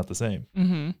relationship is not the same.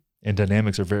 Mm-hmm. And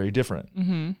dynamics are very different.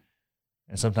 Mm-hmm.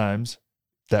 And sometimes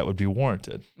that would be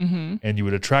warranted. Mm-hmm. And you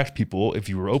would attract people, if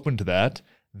you were open to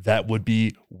that would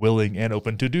be willing and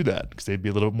open to do that, because they'd be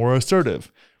a little bit more assertive,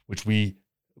 which we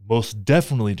most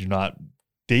definitely do not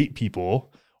date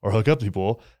people or hook up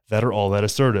people that are all that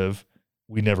assertive.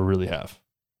 We never really have.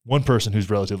 One person who's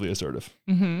relatively assertive.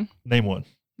 Mm-hmm. Name one.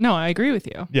 No, I agree with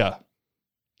you. Yeah.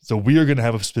 So we are going to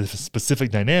have a specific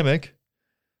dynamic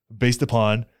based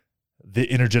upon the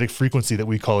energetic frequency that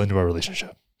we call into our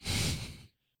relationship.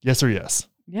 Yes or yes?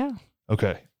 Yeah.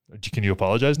 Okay. Can you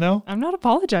apologize now? I'm not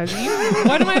apologizing.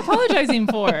 What am I apologizing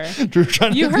for?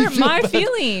 You hurt my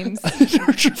feelings. I didn't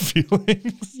hurt your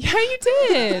feelings. Yeah, you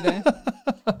did.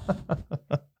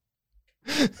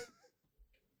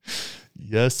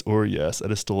 Yes or yes. I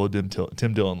just stole a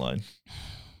Tim Dillon line.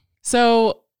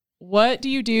 So what do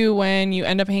you do when you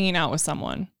end up hanging out with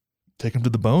someone? Take them to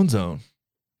the bone zone.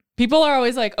 People are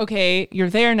always like, okay, you're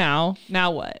there now.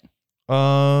 Now what?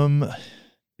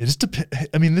 It just depends.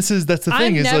 I mean, that's the thing.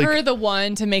 I'm is never like, the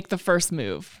one to make the first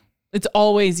move. It's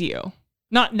always you.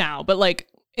 Not now, but like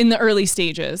in the early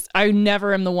stages. I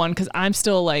never am the one, because I'm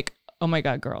still like, oh my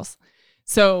God, girls.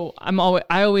 So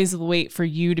I always wait for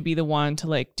you to be the one to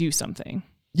like do something.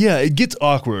 Yeah, it gets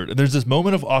awkward. There's this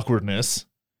moment of awkwardness,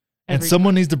 and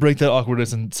someone needs to break that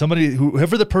awkwardness. And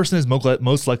whoever the person is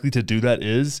most likely to do that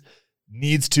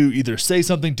needs to either say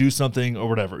something, do something, or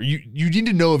whatever. You need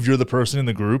to know if you're the person in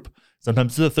the group.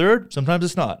 Sometimes it's a third, sometimes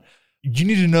it's not. You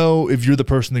need to know if you're the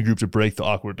person in the group to break the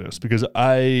awkwardness, because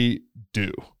I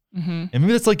do. Mm-hmm. And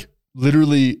maybe that's like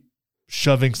literally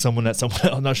shoving someone at someone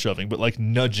else, not shoving, but like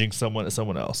nudging someone at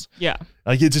someone else. Yeah.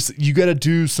 Like you got to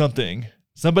do something.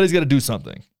 Somebody's got to do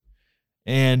something.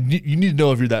 And you need to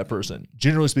know if you're that person.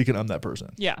 Generally speaking, I'm that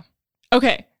person. Yeah.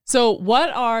 Okay. So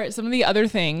what are some of the other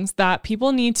things that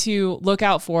people need to look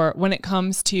out for when it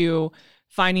comes to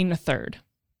finding a third?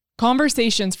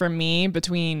 conversations for me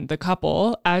between the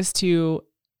couple as to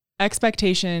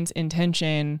expectations,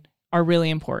 intention are really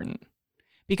important.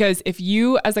 Because if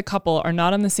you as a couple are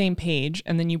not on the same page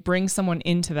and then you bring someone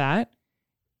into that,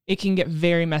 it can get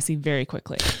very messy very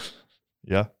quickly.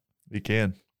 Yeah, it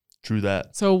can. True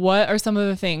that. So what are some of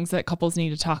the things that couples need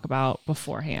to talk about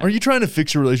beforehand? Are you trying to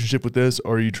fix your relationship with this,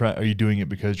 or are you doing it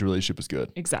because your relationship is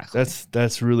good? Exactly.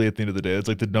 That's really at the end of the day, it's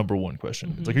like the number one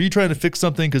question. It's like, are you trying to fix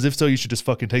something? Because if so, you should just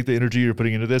fucking take the energy you're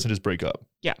putting into this and just break up.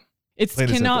 Yeah. It Plain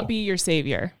and cannot simple. be your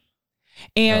savior.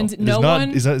 And No,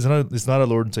 one... It's not our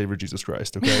Lord and Savior Jesus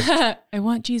Christ, okay? I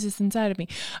want Jesus inside of me.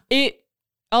 It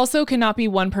also cannot be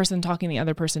one person talking the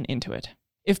other person into it.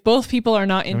 If both people are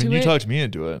not into you talked me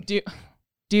into it.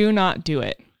 Do not do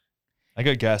it. I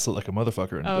got gaslit like a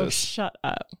motherfucker into this. Shut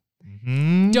up.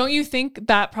 Mm-hmm. Don't you think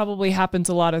that probably happens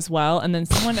a lot as well? And then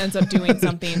someone ends up doing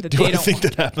something that Do they I don't think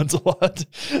that happens a lot?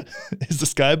 Is the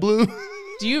sky blue?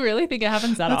 Do you really think it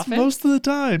happens that That's often? most of the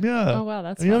time, yeah. Oh, wow.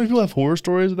 That's You know how fun. many people have horror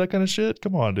stories of that kind of shit?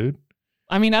 Come on, dude.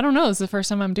 I mean, I don't know. It's the first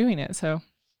time I'm doing it. So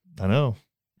I know.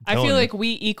 I feel like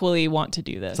we equally want to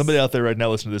do this. Somebody out there right now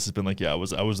listening to this has been like, yeah, I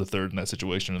was the third in that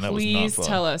situation, and that was not Please fun.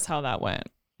 tell us how that went.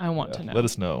 I want to know. Let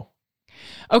us know.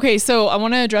 Okay, so I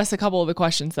want to address a couple of the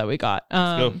questions that we got.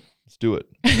 Let's go. Let's do it.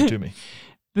 Give it to me.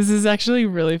 This is actually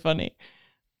really funny.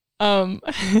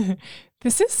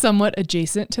 This is somewhat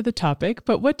adjacent to the topic,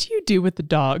 but what do you do with the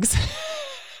dogs?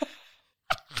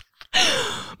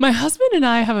 My husband and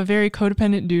I have a very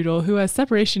codependent doodle who has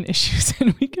separation issues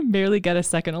and we can barely get a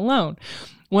second alone.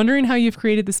 Wondering how you've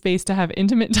created the space to have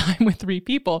intimate time with 3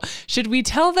 people. Should we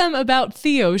tell them about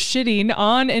Theo shitting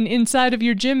on and inside of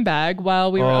your gym bag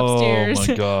while we were upstairs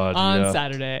my God, on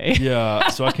Saturday? Yeah.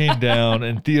 So I came down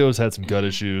and Theo's had some gut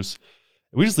issues.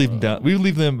 We just leave them down. We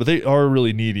leave them, but they are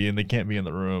really needy and they can't be in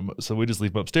the room. So we just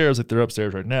leave them upstairs. Like they're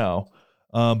upstairs right now.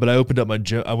 But I opened up my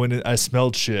gym. I went in, I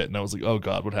smelled shit and I was like, oh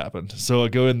God, what happened? So I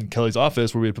go in Kelly's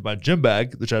office where we had put my gym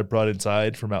bag, which I brought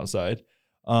inside from outside.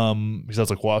 Because I was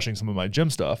like washing some of my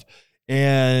gym stuff.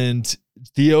 And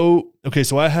Theo, okay,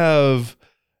 so I have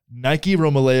Nike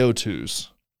Romaleo 2s.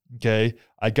 Okay.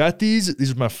 I got these.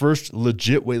 These are my first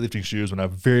legit weightlifting shoes when I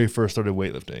very first started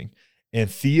weightlifting. And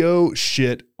Theo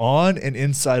shit on and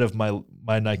inside of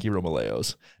my Nike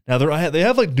Romaleos. Now they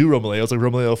have like new Romaleos, like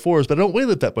Romaleo 4s, but I don't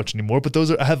weightlift that much anymore. But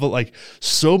I have like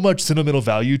so much sentimental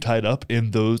value tied up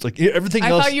in those. Like everything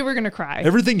else. I thought you were gonna cry.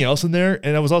 Everything else in there,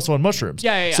 and I was also on mushrooms.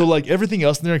 Yeah. So like everything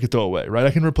else in there, I could throw away, right?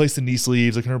 I can replace the knee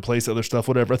sleeves, I can replace other stuff,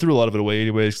 whatever. I threw a lot of it away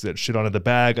anyways because that shit on in the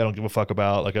bag. I don't give a fuck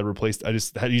about. Like I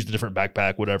just had used a different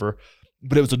backpack, whatever.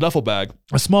 But it was a duffel bag,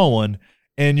 a small one.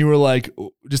 And you were like,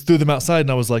 just threw them outside,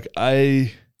 and I was like,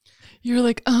 You were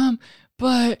like,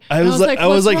 but I was like,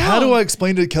 wrong? how do I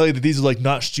explain to Kelly that these are like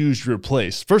not shoes to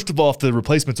replace? First of all, if the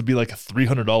replacements would be like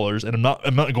 $300, and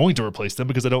I'm not going to replace them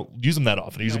because I don't use them that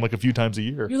often. I use them like a few times a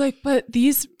year. You're like, but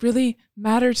these really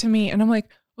matter to me, and I'm like,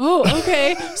 oh,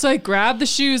 okay. So I grab the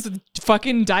shoes with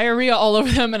fucking diarrhea all over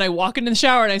them, and I walk into the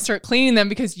shower and I start cleaning them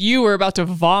because you were about to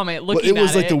vomit looking at it. It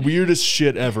was like the weirdest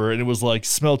shit ever, and it was like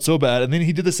smelled so bad. And then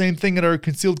he did the same thing at our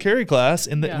concealed carry class,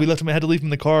 and we left him. I had to leave him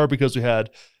in the car because we had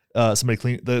somebody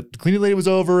clean. The cleaning lady was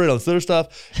over and all this other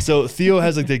stuff. So Theo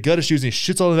has like the gut issues, and he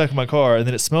shits all in the back of my car, and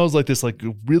then it smells like this like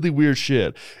really weird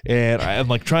shit. And I'm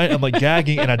like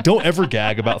gagging, and I don't ever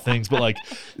gag about things, but like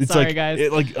it's Sorry, like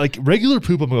guys. like regular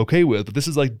poop I'm okay with, but this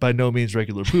is like by no means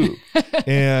regular poop.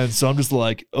 And so I'm just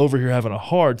like over here having a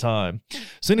hard time.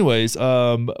 So anyways,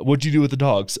 what'd you do with the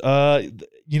dogs? I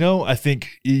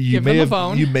think you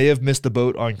may have missed the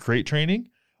boat on crate training.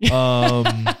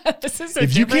 This is a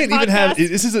if you can't podcast. even have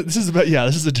this is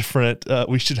a different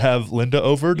we should have Linda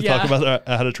over to talk about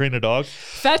how to train a dog.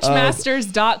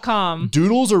 Fetchmasters.com.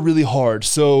 Doodles are really hard.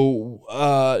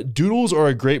 So doodles are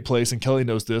a great place, and Kelly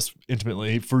knows this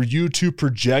intimately, for you to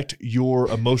project your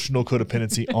emotional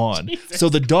codependency on. So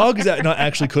the dog is not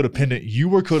actually codependent.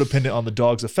 You are codependent on the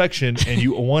dog's affection, and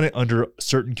you want it under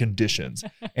certain conditions.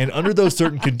 And under those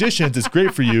certain conditions, it's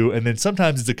great for you. And then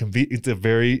sometimes it's a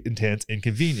very intense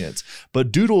inconvenience.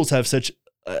 But doodles have such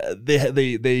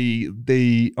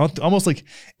they almost like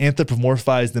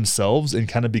anthropomorphize themselves and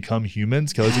kind of become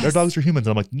humans. Kelly's like, our dogs are humans.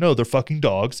 And I'm like, no, they're fucking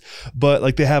dogs. But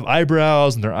like they have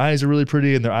eyebrows and their eyes are really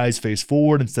pretty, and their eyes face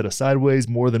forward instead of sideways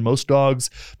more than most dogs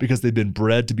because they've been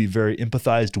bred to be very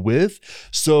empathized with.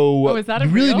 So is that you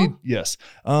really real? need yes.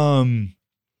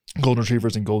 Golden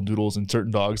retrievers and golden doodles and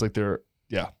certain dogs, like their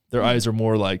eyes are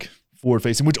more like forward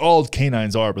facing, which all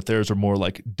canines are, but theirs are more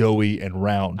like doughy and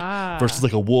round versus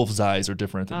like a wolf's eyes are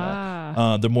different than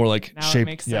that. They're more like now shaped. It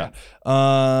makes sense.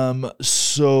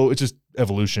 So it's just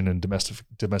evolution and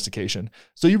domestication.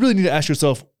 So you really need to ask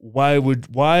yourself, why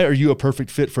are you a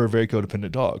perfect fit for a very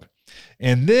codependent dog?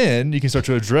 And then you can start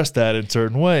to address that in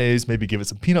certain ways. Maybe give it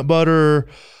some peanut butter.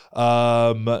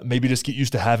 Maybe just get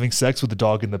used to having sex with the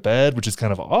dog in the bed, which is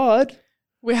kind of odd.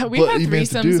 We've had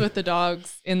threesomes with the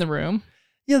dogs in the room.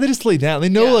 Yeah, they just lay down. They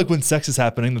know like when sex is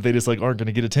happening that they just like aren't going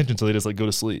to get attention, so they just like go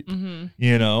to sleep.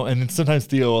 You know, and then sometimes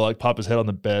Theo will like pop his head on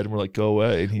the bed and we're like, go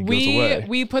away, and he goes away.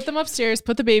 We put them upstairs,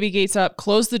 put the baby gates up,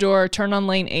 close the door, turn on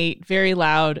lane 8, very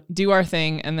loud, do our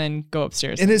thing, and then go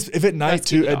upstairs. And if at night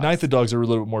too, at night the dogs are a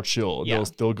little bit more chill. Yeah.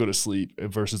 They'll go to sleep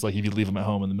versus like if you leave them at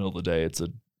home in the middle of the day, it's a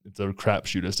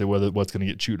crapshoot as to what's going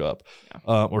to get chewed up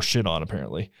or shit on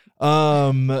apparently.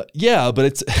 Yeah, but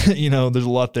it's there's a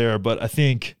lot there, but I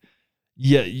think.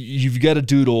 Yeah, you've got a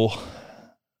doodle.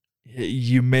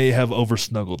 You may have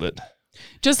over-snuggled it.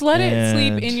 Just let it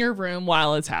sleep in your room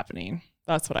while it's happening.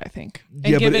 That's what I think. And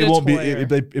yeah, give but it won't be.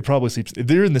 toy It probably sleeps. If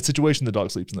they're in the situation, the dog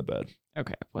sleeps in the bed.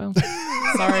 Okay, well,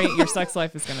 sorry, your sex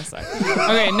life is gonna suck.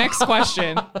 Okay, next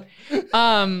question.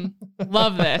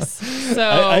 Love this.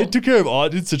 So I took care of. I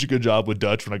did such a good job with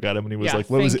Dutch when I got him, and he was like,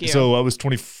 "What was it?" So I was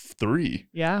 23.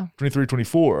 Yeah, 23,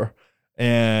 24.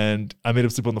 And I made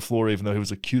him sleep on the floor, even though he was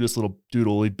the cutest little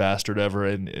doodly bastard ever.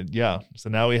 And yeah, so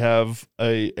now we have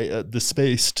the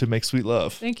space to make sweet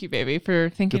love. Thank you, baby, for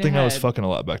thinking Good thing ahead. I was fucking a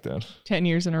lot back then. 10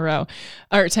 years in a row,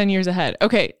 or 10 years ahead.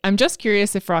 Okay, I'm just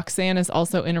curious if Roxanne is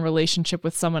also in a relationship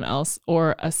with someone else,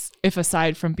 or if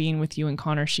aside from being with you and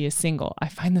Connor, she is single. I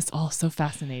find this all so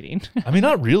fascinating. I mean,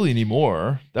 not really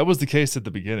anymore. That was the case at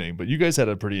the beginning, but you guys had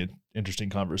a pretty interesting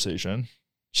conversation.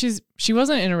 She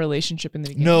wasn't in a relationship in the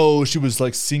beginning. No, she was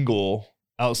like single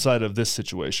outside of this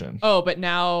situation. Oh, but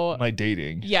now like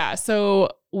dating. Yeah.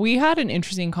 So we had an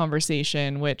interesting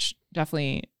conversation, which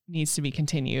definitely needs to be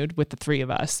continued with the three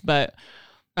of us. But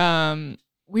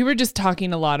we were just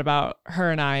talking a lot about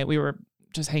her and I. We were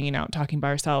just hanging out, talking by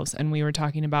ourselves, and we were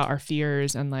talking about our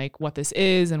fears and like what this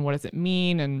is and what does it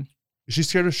mean. And is she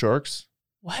scared of sharks?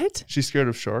 What? She's scared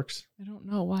of sharks? I don't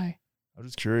know why. I'm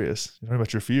just curious. You're talking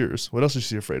about your fears. What else is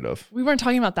she afraid of? We weren't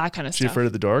talking about that kind of stuff. Is she afraid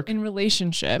of the dark? In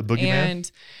relationship. The boogeyman?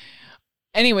 And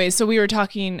anyway, so we were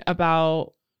talking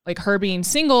about like her being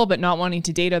single, but not wanting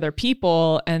to date other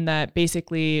people. And that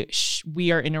basically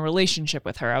we are in a relationship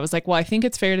with her. I was like, well, I think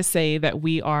it's fair to say that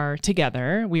we are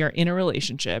together. We are in a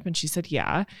relationship. And she said,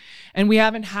 yeah. And we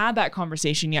haven't had that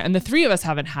conversation yet. And the three of us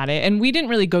haven't had it. And we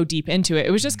didn't really go deep into it.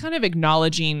 It was just kind of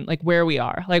acknowledging like where we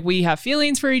are. Like we have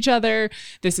feelings for each other.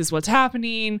 This is what's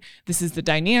happening. This is the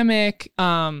dynamic.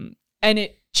 And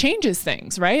it changes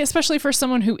things, right? Especially for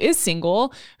someone who is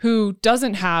single, who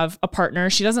doesn't have a partner.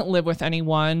 She doesn't live with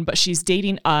anyone, but she's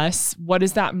dating us. What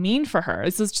does that mean for her?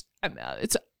 It's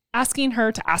asking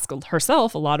her to ask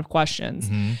herself a lot of questions.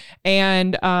 Mm-hmm.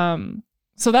 And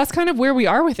so that's kind of where we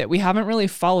are with it. We haven't really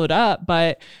followed up,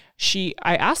 but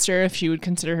I asked her if she would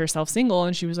consider herself single,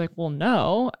 and she was like, well,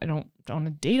 no, I don't want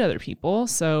to date other people.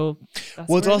 So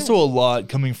it's also a lot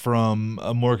coming from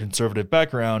a more conservative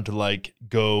background to like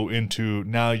go into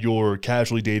now you're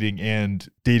casually dating and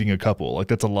dating a couple. Like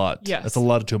that's a lot. Yes. That's a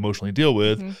lot to emotionally deal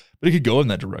with, but it could go in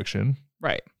that direction.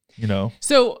 Right. You know?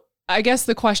 So I guess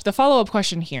the follow-up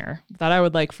question here that I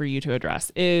would like for you to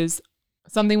address is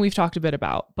something we've talked a bit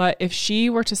about, but if she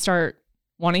were to start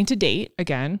wanting to date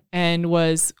again and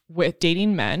was with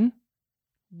dating men,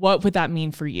 what would that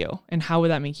mean for you? And how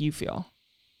would that make you feel?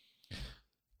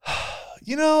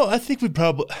 You know, I think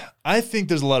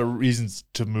there's a lot of reasons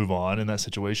to move on in that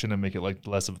situation and make it like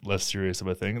less serious of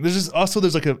a thing. It's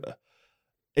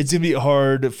gonna be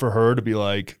hard for her to be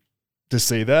like, to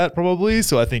say that probably.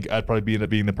 So I think I'd probably end up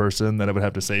being the person that I would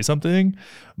have to say something.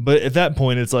 But at that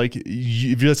point, it's like,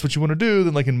 if that's what you want to do,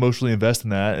 then like emotionally invest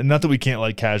in that. And not that we can't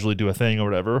like casually do a thing or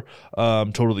whatever.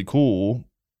 Totally cool.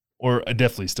 Or I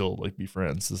definitely still like be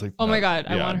friends. It's like, oh my God,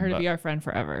 I want her to be our friend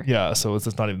forever. Yeah. So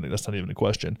that's not even a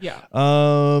question. Yeah.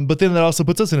 But then that also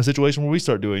puts us in a situation where we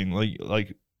start doing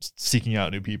like seeking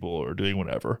out new people or doing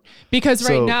whatever. Because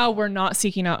right now we're not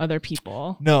seeking out other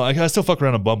people. No, I still fuck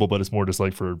around on Bumble, but it's more just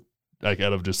like for like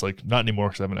out of just like not anymore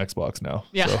because I have an Xbox now.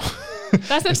 Yeah. So.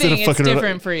 That's the thing. It's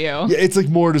different for you. Yeah, it's like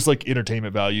more just like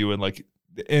entertainment value and like.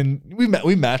 And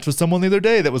we matched with someone the other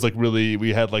day that was like really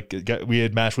we had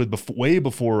matched with way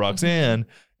before Roxanne,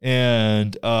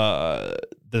 and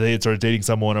they had started dating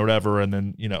someone or whatever, and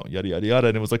then yada yada yada,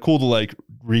 and it was like cool to like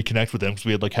reconnect with them because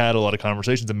we had like had a lot of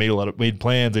conversations and made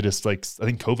plans. They just like, I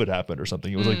think COVID happened or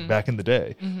something. It was like back in the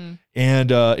day.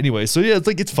 And anyway, so yeah,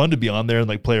 it's fun to be on there and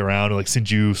like play around and like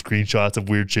send you screenshots of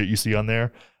weird shit you see on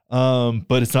there.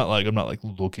 But it's not like I'm not like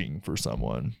looking for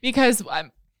someone because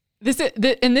this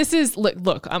is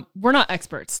look, we're not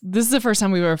experts. This is the first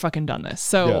time we've ever fucking done this.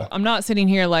 So I'm not sitting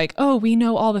here like, oh, we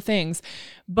know all the things.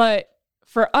 But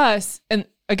for us, and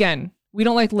again, we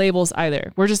don't like labels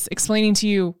either. We're just explaining to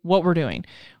you what we're doing.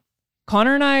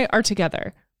 Connor and I are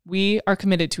together. We are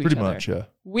committed to each other. Pretty much, yeah.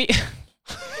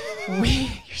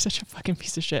 You're such a fucking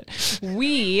piece of shit.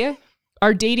 We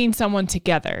are dating someone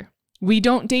together. We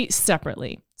don't date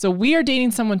separately. So we are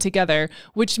dating someone together,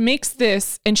 which makes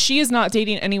this, and she is not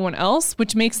dating anyone else,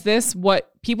 which makes this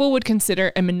what people would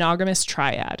consider a monogamous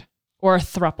triad or a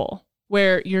throuple,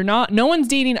 where no one's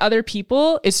dating other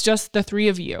people. It's just the three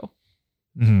of you.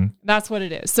 That's what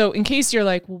it is. So in case you're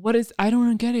like, well, I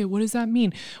don't get it. What does that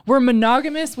mean? We're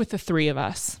monogamous with the three of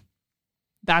us.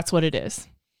 That's what it is.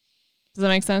 Does that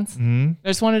make sense? I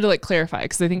just wanted to like clarify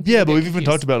because I think but we've even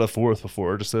talked about a fourth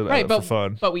before, just so that for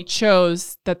fun. But we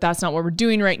chose that that's not what we're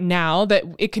doing right now. That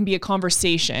it can be a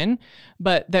conversation,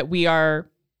 but that we are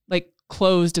like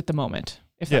closed at the moment.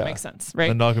 If that makes sense, right?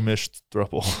 Monogamish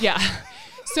throuple. Yeah.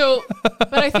 So,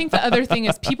 but I think the other thing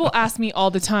is people ask me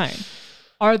all the time,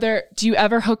 do you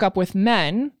ever hook up with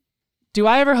men? Do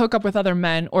I ever hook up with other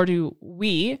men, or do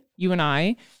you and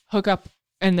I hook up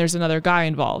and there's another guy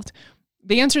involved?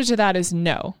 The answer to that is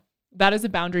no. That is a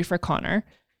boundary for Connor.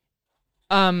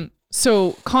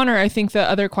 So Connor, I think the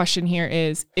other question here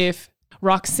is if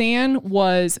Roxanne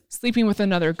was sleeping with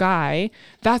another guy,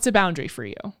 that's a boundary for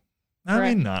you. I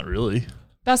mean, not really.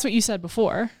 That's what you said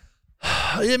before.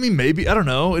 I mean, maybe, I don't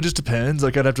know. It just depends.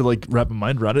 Like I'd have to like wrap my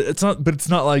mind around it. There's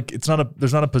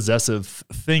not a possessive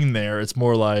thing there. It's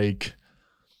more like.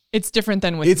 It's different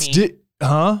than with me.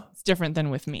 It's different than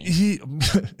with me.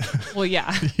 Well,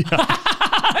 yeah.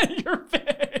 Your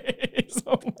face.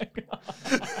 Oh my God.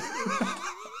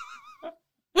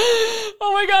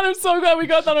 Oh my God. I'm so glad we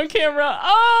got that on camera.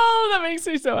 Oh, that makes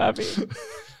me so happy.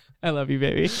 I love you,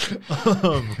 baby.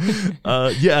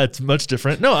 Yeah, it's much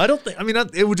different. No, I don't think,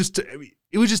 it would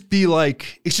just be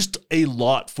like, it's just a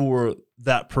lot for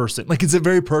that person. Like it's a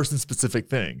very person specific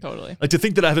thing. Totally. Like to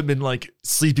think that I haven't been like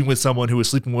sleeping with someone who was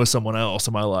sleeping with someone else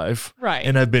in my life. Right.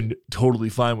 And I've been totally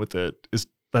fine with it.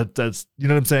 That's, you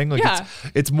know what I'm saying? Like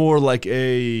it's more like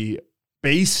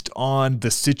based on the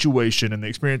situation and the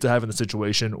experience I have in the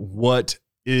situation, what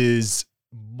is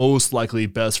most likely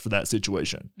best for that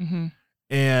situation.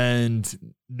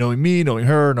 And knowing me, knowing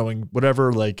her, knowing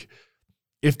whatever, like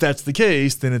if that's the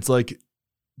case, then it's like,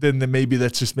 then maybe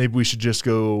we should just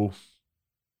go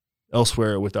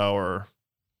elsewhere with the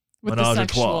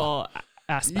sexual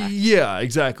aspect. Yeah,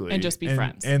 exactly. And just be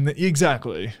friends. And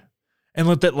exactly. And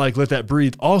let that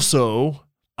breathe. Also,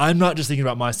 I'm not just thinking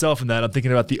about myself in that. I'm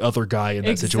thinking about the other guy in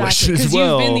that situation as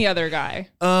well. Because you've been the other guy.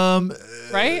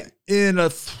 Right?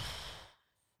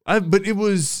 But it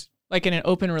was like in an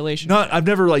open relationship. I've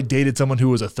never like dated someone who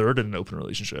was a third in an open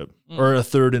relationship or a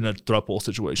third in a throuple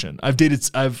situation.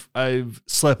 I've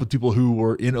slept with people who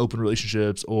were in open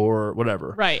relationships or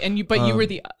whatever. Right. And you were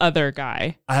the other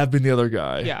guy. I have been the other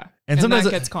guy. Yeah. And sometimes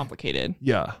that gets complicated.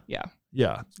 Yeah. Yeah.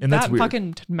 Yeah. And that's weird.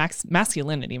 Fucking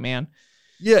masculinity, man.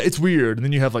 Yeah, it's weird. And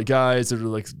then you have like guys that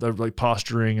are like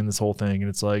posturing and this whole thing. And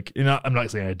it's like, I'm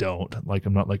not saying I don't. Like,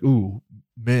 I'm not like, ooh,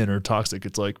 men are toxic.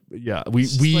 It's like, yeah,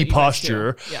 we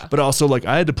posture. Yeah. But also like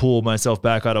I had to pull myself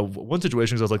back out of one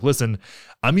situation because I was like, listen,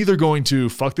 I'm either going to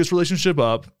fuck this relationship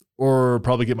up or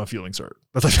probably get my feelings hurt.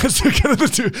 That's kind of the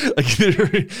two. Like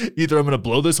either I'm going to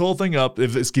blow this whole thing up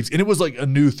if this keeps, and it was like a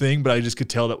new thing, but I just could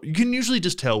tell that you can usually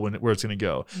just tell where it's going to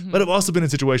go. But I've also been in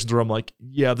situations where I'm like,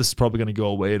 yeah, this is probably going to go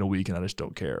away in a week and I just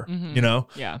don't care, you know?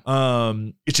 Yeah.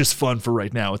 It's just fun for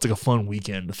right now. It's like a fun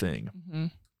weekend thing.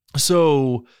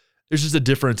 So there's just a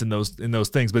difference in those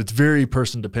things, but it's very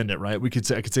person dependent, right? I could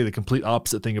say the complete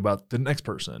opposite thing about the next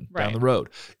person down the road.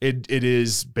 It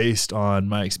is based on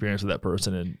my experience with that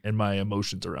person and my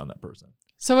emotions around that person.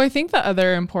 So I think the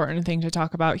other important thing to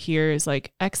talk about here is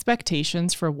like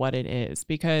expectations for what it is,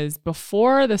 because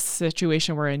before the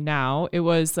situation we're in now, it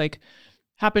was like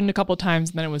happened a couple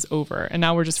times and then it was over. And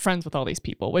now we're just friends with all these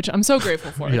people, which I'm so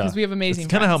grateful for because we have amazing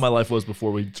friends. It's kind of how my life was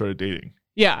before we started dating.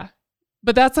 Yeah.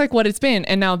 But that's like what it's been.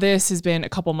 And now this has been a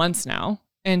couple months now.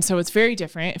 And so it's very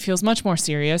different. It feels much more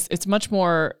serious. It's much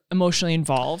more emotionally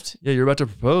involved. Yeah, you're about to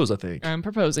propose, I think. I'm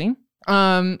proposing.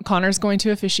 Connor's going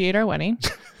to officiate our wedding.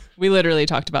 We literally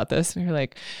talked about this. We were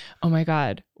like, oh my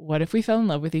God, what if we fell in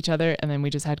love with each other and then we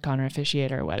just had Connor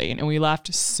officiate our wedding? And we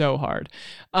laughed so hard.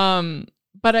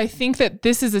 But I think that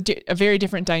this is a very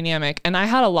different dynamic. And I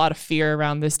had a lot of fear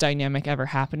around this dynamic ever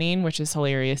happening, which is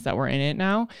hilarious that we're in it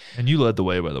now. And you led the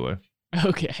way, by the way.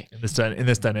 Okay. In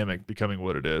this dynamic becoming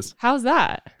what it is. How's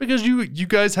that? Because you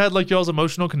guys had like y'all's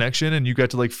emotional connection and you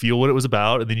got to like feel what it was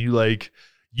about. And then you like,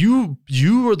 you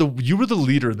were the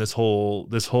leader in this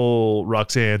whole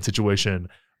Roxanne situation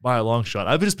by a long shot.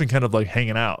 I've just been kind of like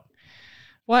hanging out.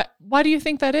 What? Why do you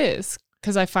think that is?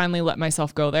 Because I finally let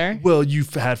myself go there. Well,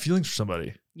 you've had feelings for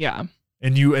somebody. Yeah.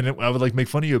 And I would like make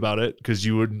fun of you about it because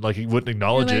you wouldn't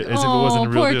acknowledge like, it as if it wasn't a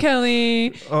real poor deal.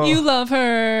 Kelly. Oh. You love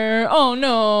her. Oh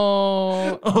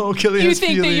no. Oh, Kelly. You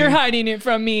think that you're hiding it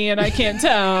from me and I can't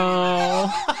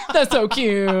tell. That's so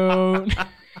cute. And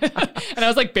I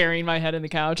was like burying my head in the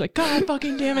couch, like, God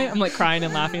fucking damn it. I'm like crying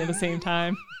and laughing at the same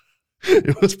time.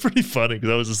 It was pretty funny because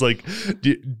I was just like,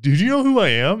 do you know who I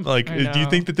am? Like, do you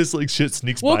think that this like shit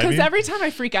sneaks by me? Well, because every time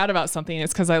I freak out about something,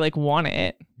 it's because I like want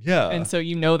it. Yeah. And so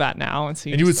you know that now. And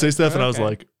so you would say like, stuff and okay. I was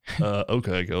like,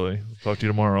 okay, Kelly, I'll talk to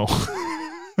you tomorrow.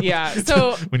 Yeah.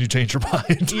 So when you change your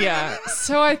mind. Yeah.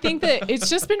 So I think that it's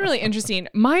just been really interesting.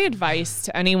 My advice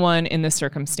to anyone in this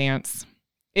circumstance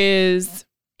is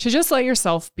to just let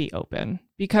yourself be open,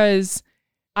 because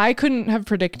I couldn't have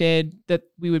predicted that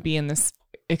we would be in this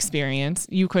experience.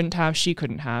 You couldn't have, she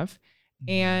couldn't have.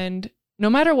 And no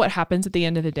matter what happens at the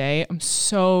end of the day, I'm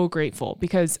so grateful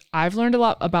because I've learned a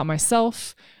lot about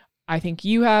myself. I think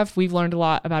you have. We've learned a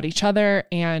lot about each other,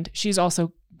 and she's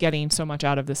also getting so much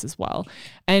out of this as well.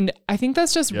 And I think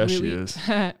that's just she is.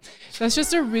 That's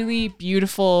just a really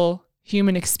beautiful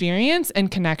human experience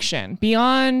and connection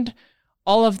beyond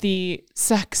all of the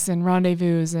sex and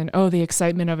rendezvous and the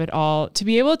excitement of it all. To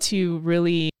be able to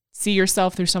really see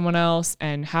yourself through someone else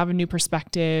and have a new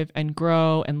perspective and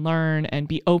grow and learn and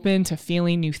be open to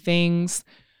feeling new things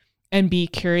and be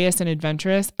curious and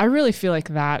adventurous, I really feel like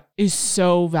that is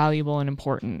so valuable and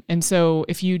important. And so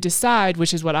if you decide,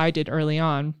 which is what I did early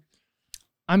on,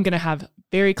 I'm going to have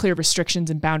very clear restrictions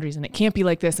and boundaries and it can't be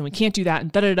like this and we can't do that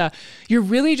and da-da-da, you're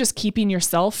really just keeping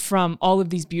yourself from all of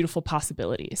these beautiful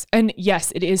possibilities. And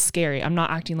yes, it is scary. I'm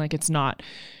not acting like it's not.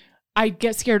 I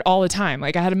get scared all the time.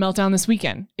 Like I had a meltdown this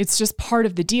weekend. It's just part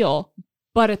of the deal.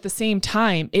 But at the same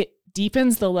time, it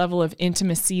deepens the level of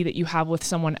intimacy that you have with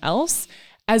someone else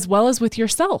as well as with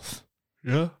yourself.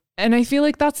 Yeah. And I feel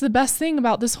like that's the best thing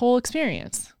about this whole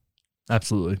experience.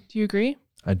 Absolutely. Do you agree?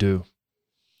 I do.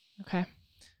 Okay.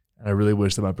 And I really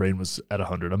wish that my brain was at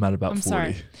 100. I'm at about 40.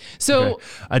 Sorry. So okay.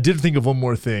 I did think of one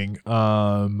more thing.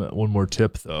 One more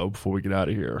tip though, before we get out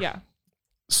of here. Yeah.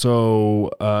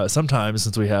 So sometimes,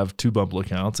 since we have two Bumble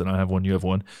accounts and I have one, you have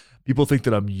one, people think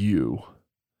that I'm you.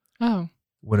 Oh.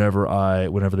 Whenever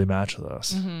they match with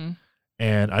us. Mm-hmm.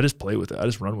 And I just play with it. I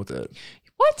just run with it.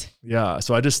 What? Yeah.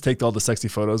 So I just take all the sexy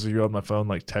photos of you on my phone,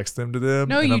 like text them to them.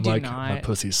 No, and you I'm do like, not. my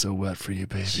pussy's so wet for you,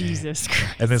 baby. Jesus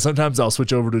Christ. And then sometimes I'll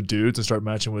switch over to dudes and start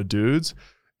matching with dudes.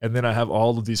 And then I have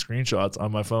all of these screenshots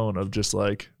on my phone of just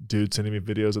like dudes sending me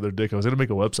videos of their dick. I was going to make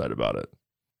a website about it.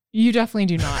 You definitely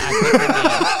do not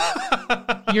act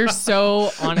like me. You're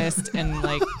so honest and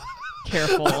like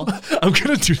careful. I'm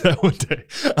going to do that one day.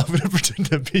 I'm going to pretend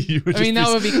to be you. I mean, that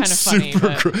would be kind of funny.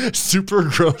 Super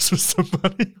gross with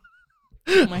somebody.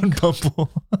 Oh my God. Bumble.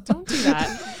 Don't do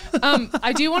that.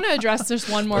 I do want to address just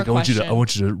one more question. I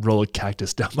want you to roll a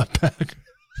cactus down my back.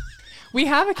 We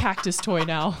have a cactus toy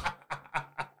now.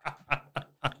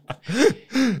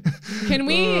 Can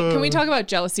we talk about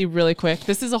jealousy really quick?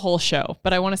 This is a whole show,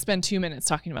 but I want to spend 2 minutes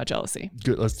talking about jealousy.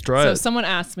 Good, let's try it. So someone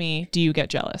asked me, do you get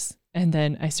jealous? And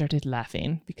then I started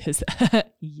laughing because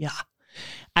yeah,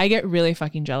 I get really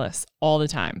fucking jealous all the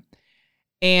time.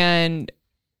 And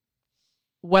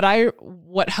what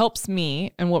helps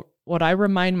me and what I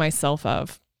remind myself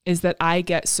of is that I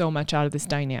get so much out of this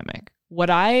dynamic. What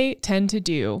I tend to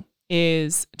do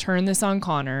is turn this on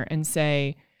Connor and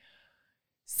say,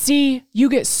 see, you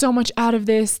get so much out of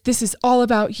this. This is all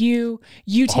about you.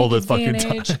 You take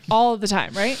advantage all the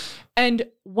time, right? And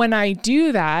when I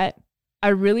do that, I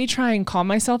really try and calm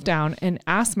myself down and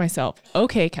ask myself,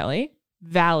 okay, Kelly,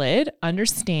 valid,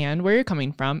 understand where you're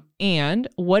coming from, and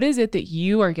what is it that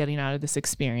you are getting out of this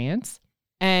experience,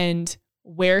 and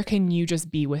where can you just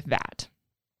be with that?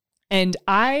 And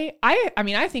I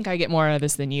mean, I think I get more out of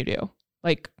this than you do.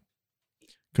 Like,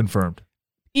 confirmed.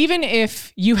 Even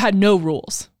if you had no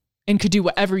rules and could do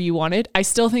whatever you wanted, I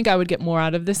still think I would get more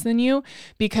out of this than you,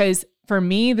 because for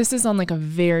me, this is on like a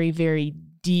very, very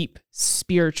deep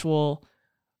spiritual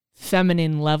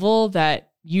feminine level that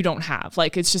you don't have.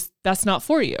 Like, it's just, that's not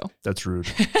for you. That's rude.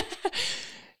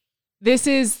 This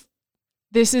is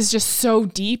just so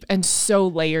deep and so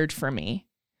layered for me.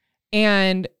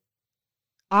 And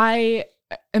I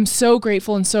am so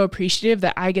grateful and so appreciative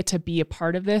that I get to be a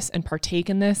part of this and partake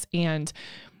in this and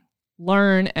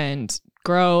learn and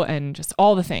grow and just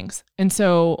all the things. And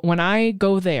so when I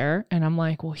go there and I'm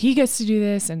like, well, he gets to do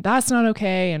this and that's not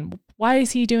okay. And why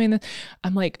is he doing this?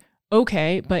 I'm like,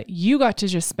 okay, but you got to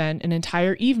just spend an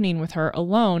entire evening with her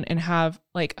alone and have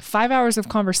like 5 hours of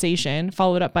conversation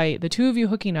followed up by the two of you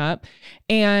hooking up.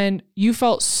 And you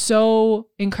felt so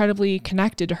incredibly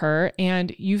connected to her.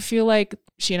 And you feel like,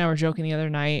 she and I were joking the other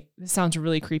night, this sounds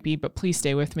really creepy, but please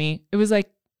stay with me. It was like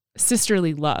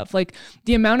sisterly love. Like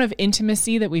the amount of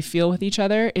intimacy that we feel with each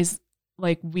other is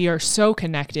like, we are so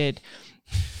connected.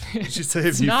 You should say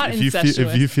if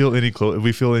we feel any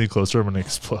closer, I'm gonna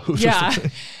explode. Yeah.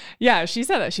 Yeah, she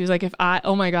said that. She was like, if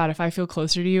I feel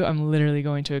closer to you, I'm literally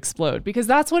going to explode, because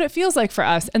that's what it feels like for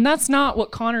us. And that's not what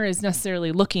Connor is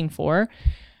necessarily looking for.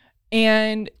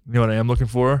 And you know what I am looking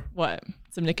for? What?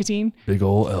 Some nicotine? Big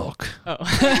ol' elk. Oh,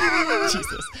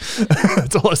 Jesus.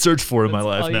 That's all I search for in my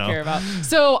life all now. You care about.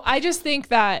 So I just think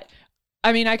that,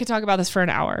 I mean, I could talk about this for an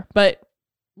hour, but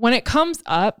when it comes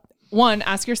up, one,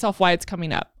 ask yourself why it's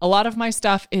coming up. A lot of my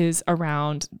stuff is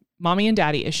around mommy and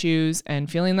daddy issues and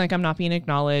feeling like I'm not being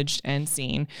acknowledged and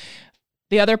seen.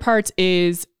 The other part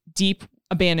is deep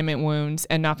abandonment wounds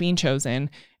and not being chosen.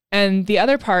 And the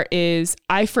other part is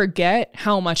I forget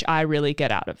how much I really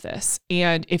get out of this.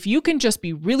 And if you can just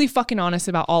be really fucking honest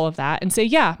about all of that and say,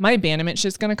 yeah, my abandonment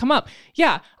shit's going to come up.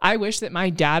 Yeah, I wish that my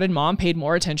dad and mom paid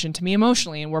more attention to me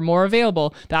emotionally and were more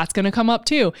available. That's going to come up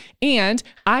too. And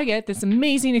I get this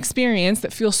amazing experience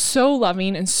that feels so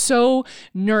loving and so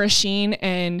nourishing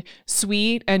and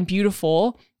sweet and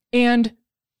beautiful. And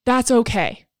that's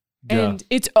okay. Yeah. And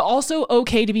it's also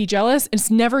okay to be jealous.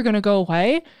 It's never going to go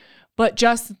away. But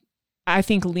just, I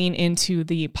think, lean into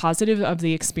the positive of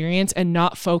the experience and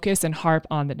not focus and harp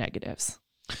on the negatives.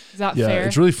 Is that fair? Yeah,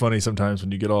 it's really funny sometimes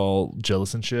when you get all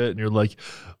jealous and shit and you're like,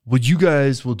 well, you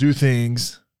guys will do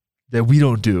things that we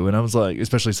don't do. And I was like,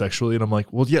 especially sexually. And I'm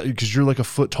like, well, yeah, because you're like a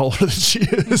foot taller than she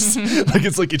is.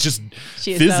 It's just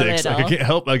physics. So like I can't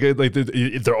help.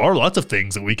 There are lots of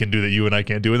things that we can do that you and I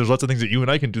can't do. And there's lots of things that you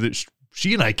and I can do that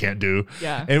she and I can't do.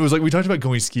 Yeah. And it was like, we talked about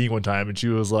going skiing one time and she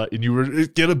was like, and you were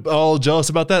getting all jealous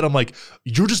about that. I'm like,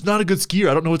 you're just not a good skier.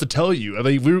 I don't know what to tell you. I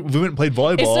mean, we went and played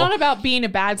volleyball. It's not about being a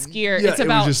bad skier. Yeah, it's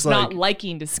about not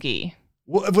liking to ski.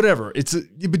 Whatever.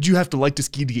 But you have to like to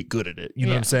ski to get good at it. You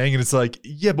know what I'm saying? And it's like,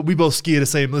 yeah, but we both ski at the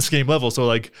same level. So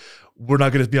like, we're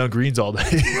not going to be on greens all day.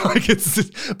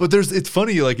 It's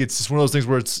funny. Like, it's just one of those things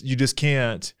where you just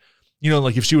can't,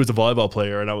 like if she was a volleyball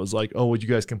player and I was like, oh, well, you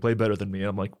guys can play better than me. And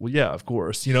I'm like, well, yeah, of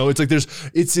course. It's like,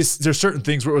 there's certain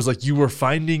things where it was like, you were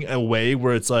finding a way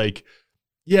where it's like,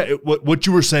 yeah, what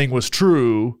you were saying was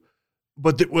true.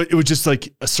 But it was just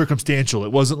like a circumstantial.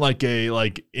 It wasn't like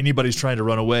anybody's trying to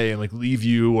run away and like leave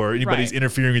you or anybody's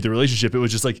interfering with the relationship. It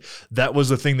was just like that was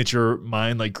the thing that your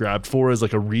mind like grabbed for as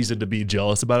like a reason to be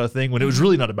jealous about a thing when it was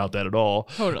really not about that at all.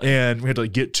 Totally. And we had to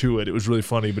like get to it. It was really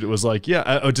funny, but it was like, yeah,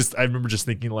 I remember just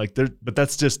thinking like but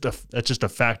that's just a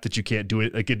fact that you can't do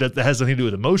it. Like that has nothing to do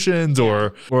with emotions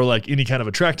or like any kind of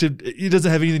attractive. It doesn't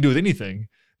have anything to do with anything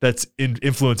that's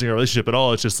influencing our relationship at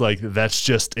all. It's just like,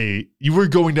 you were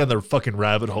going down the fucking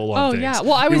rabbit hole on things. Yeah.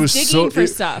 Well, I was digging for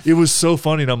stuff. It was so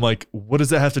funny. And I'm like, what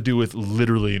does that have to do with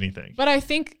literally anything? But I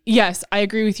think, yes, I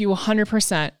agree with you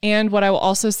 100%. And what I will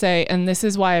also say, and this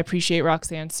is why I appreciate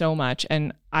Roxanne so much.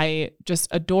 And I just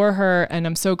adore her. And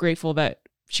I'm so grateful that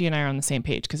she and I are on the same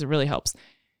page because it really helps.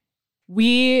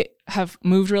 We have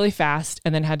moved really fast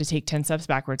and then had to take 10 steps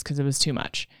backwards because it was too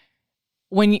much.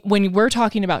 When we're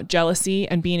talking about jealousy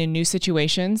and being in new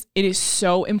situations, it is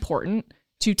so important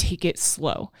to take it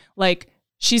slow. Like,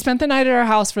 she spent the night at our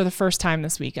house for the first time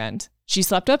this weekend. She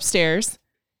slept upstairs,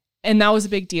 and that was a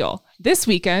big deal. This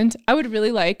weekend, I would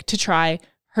really like to try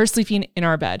her sleeping in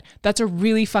our bed. That's a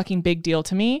really fucking big deal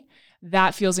to me.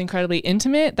 That feels incredibly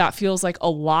intimate. That feels like a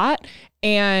lot.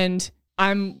 And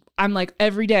I'm like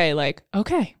every day, like,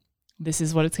 okay, this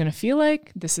is what it's going to feel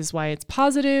like. This is why it's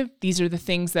positive. These are the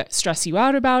things that stress you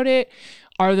out about it.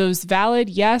 Are those valid?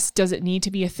 Yes. Does it need to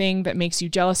be a thing that makes you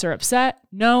jealous or upset?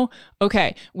 No.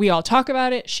 Okay. We all talk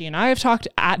about it. She and I have talked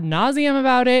ad nauseum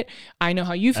about it. I know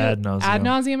how you feel ad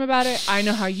nauseum about it. I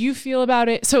know how you feel about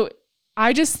it. So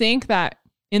I just think that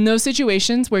in those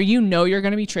situations where you're going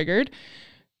to be triggered,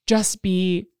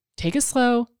 take it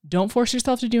slow. Don't force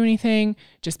yourself to do anything.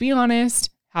 Just be honest,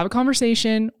 have a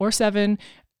conversation or 7,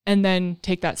 and then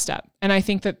take that step. And I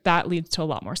think that leads to a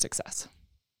lot more success.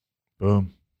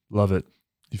 Boom. Love it.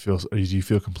 Do you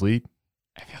feel complete?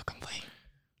 I feel complete.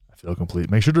 I feel complete.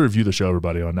 Make sure to review the show,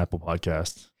 everybody, on Apple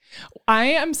Podcasts. I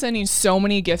am sending so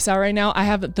many gifts out right now. I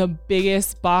have the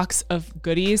biggest box of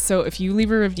goodies. So if you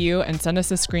leave a review and send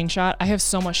us a screenshot, I have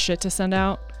so much shit to send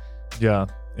out. Yeah.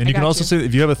 And you can also say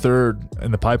if you have a third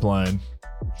in the pipeline,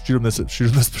 shoot them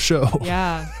this show.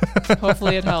 Yeah.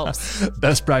 Hopefully it helps.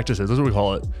 Best practices. That's what we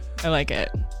call it. I like it.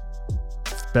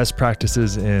 Best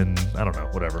practices in, I don't know,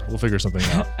 whatever. We'll figure something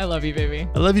out. I love you, baby.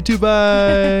 I love you too.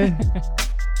 Bye.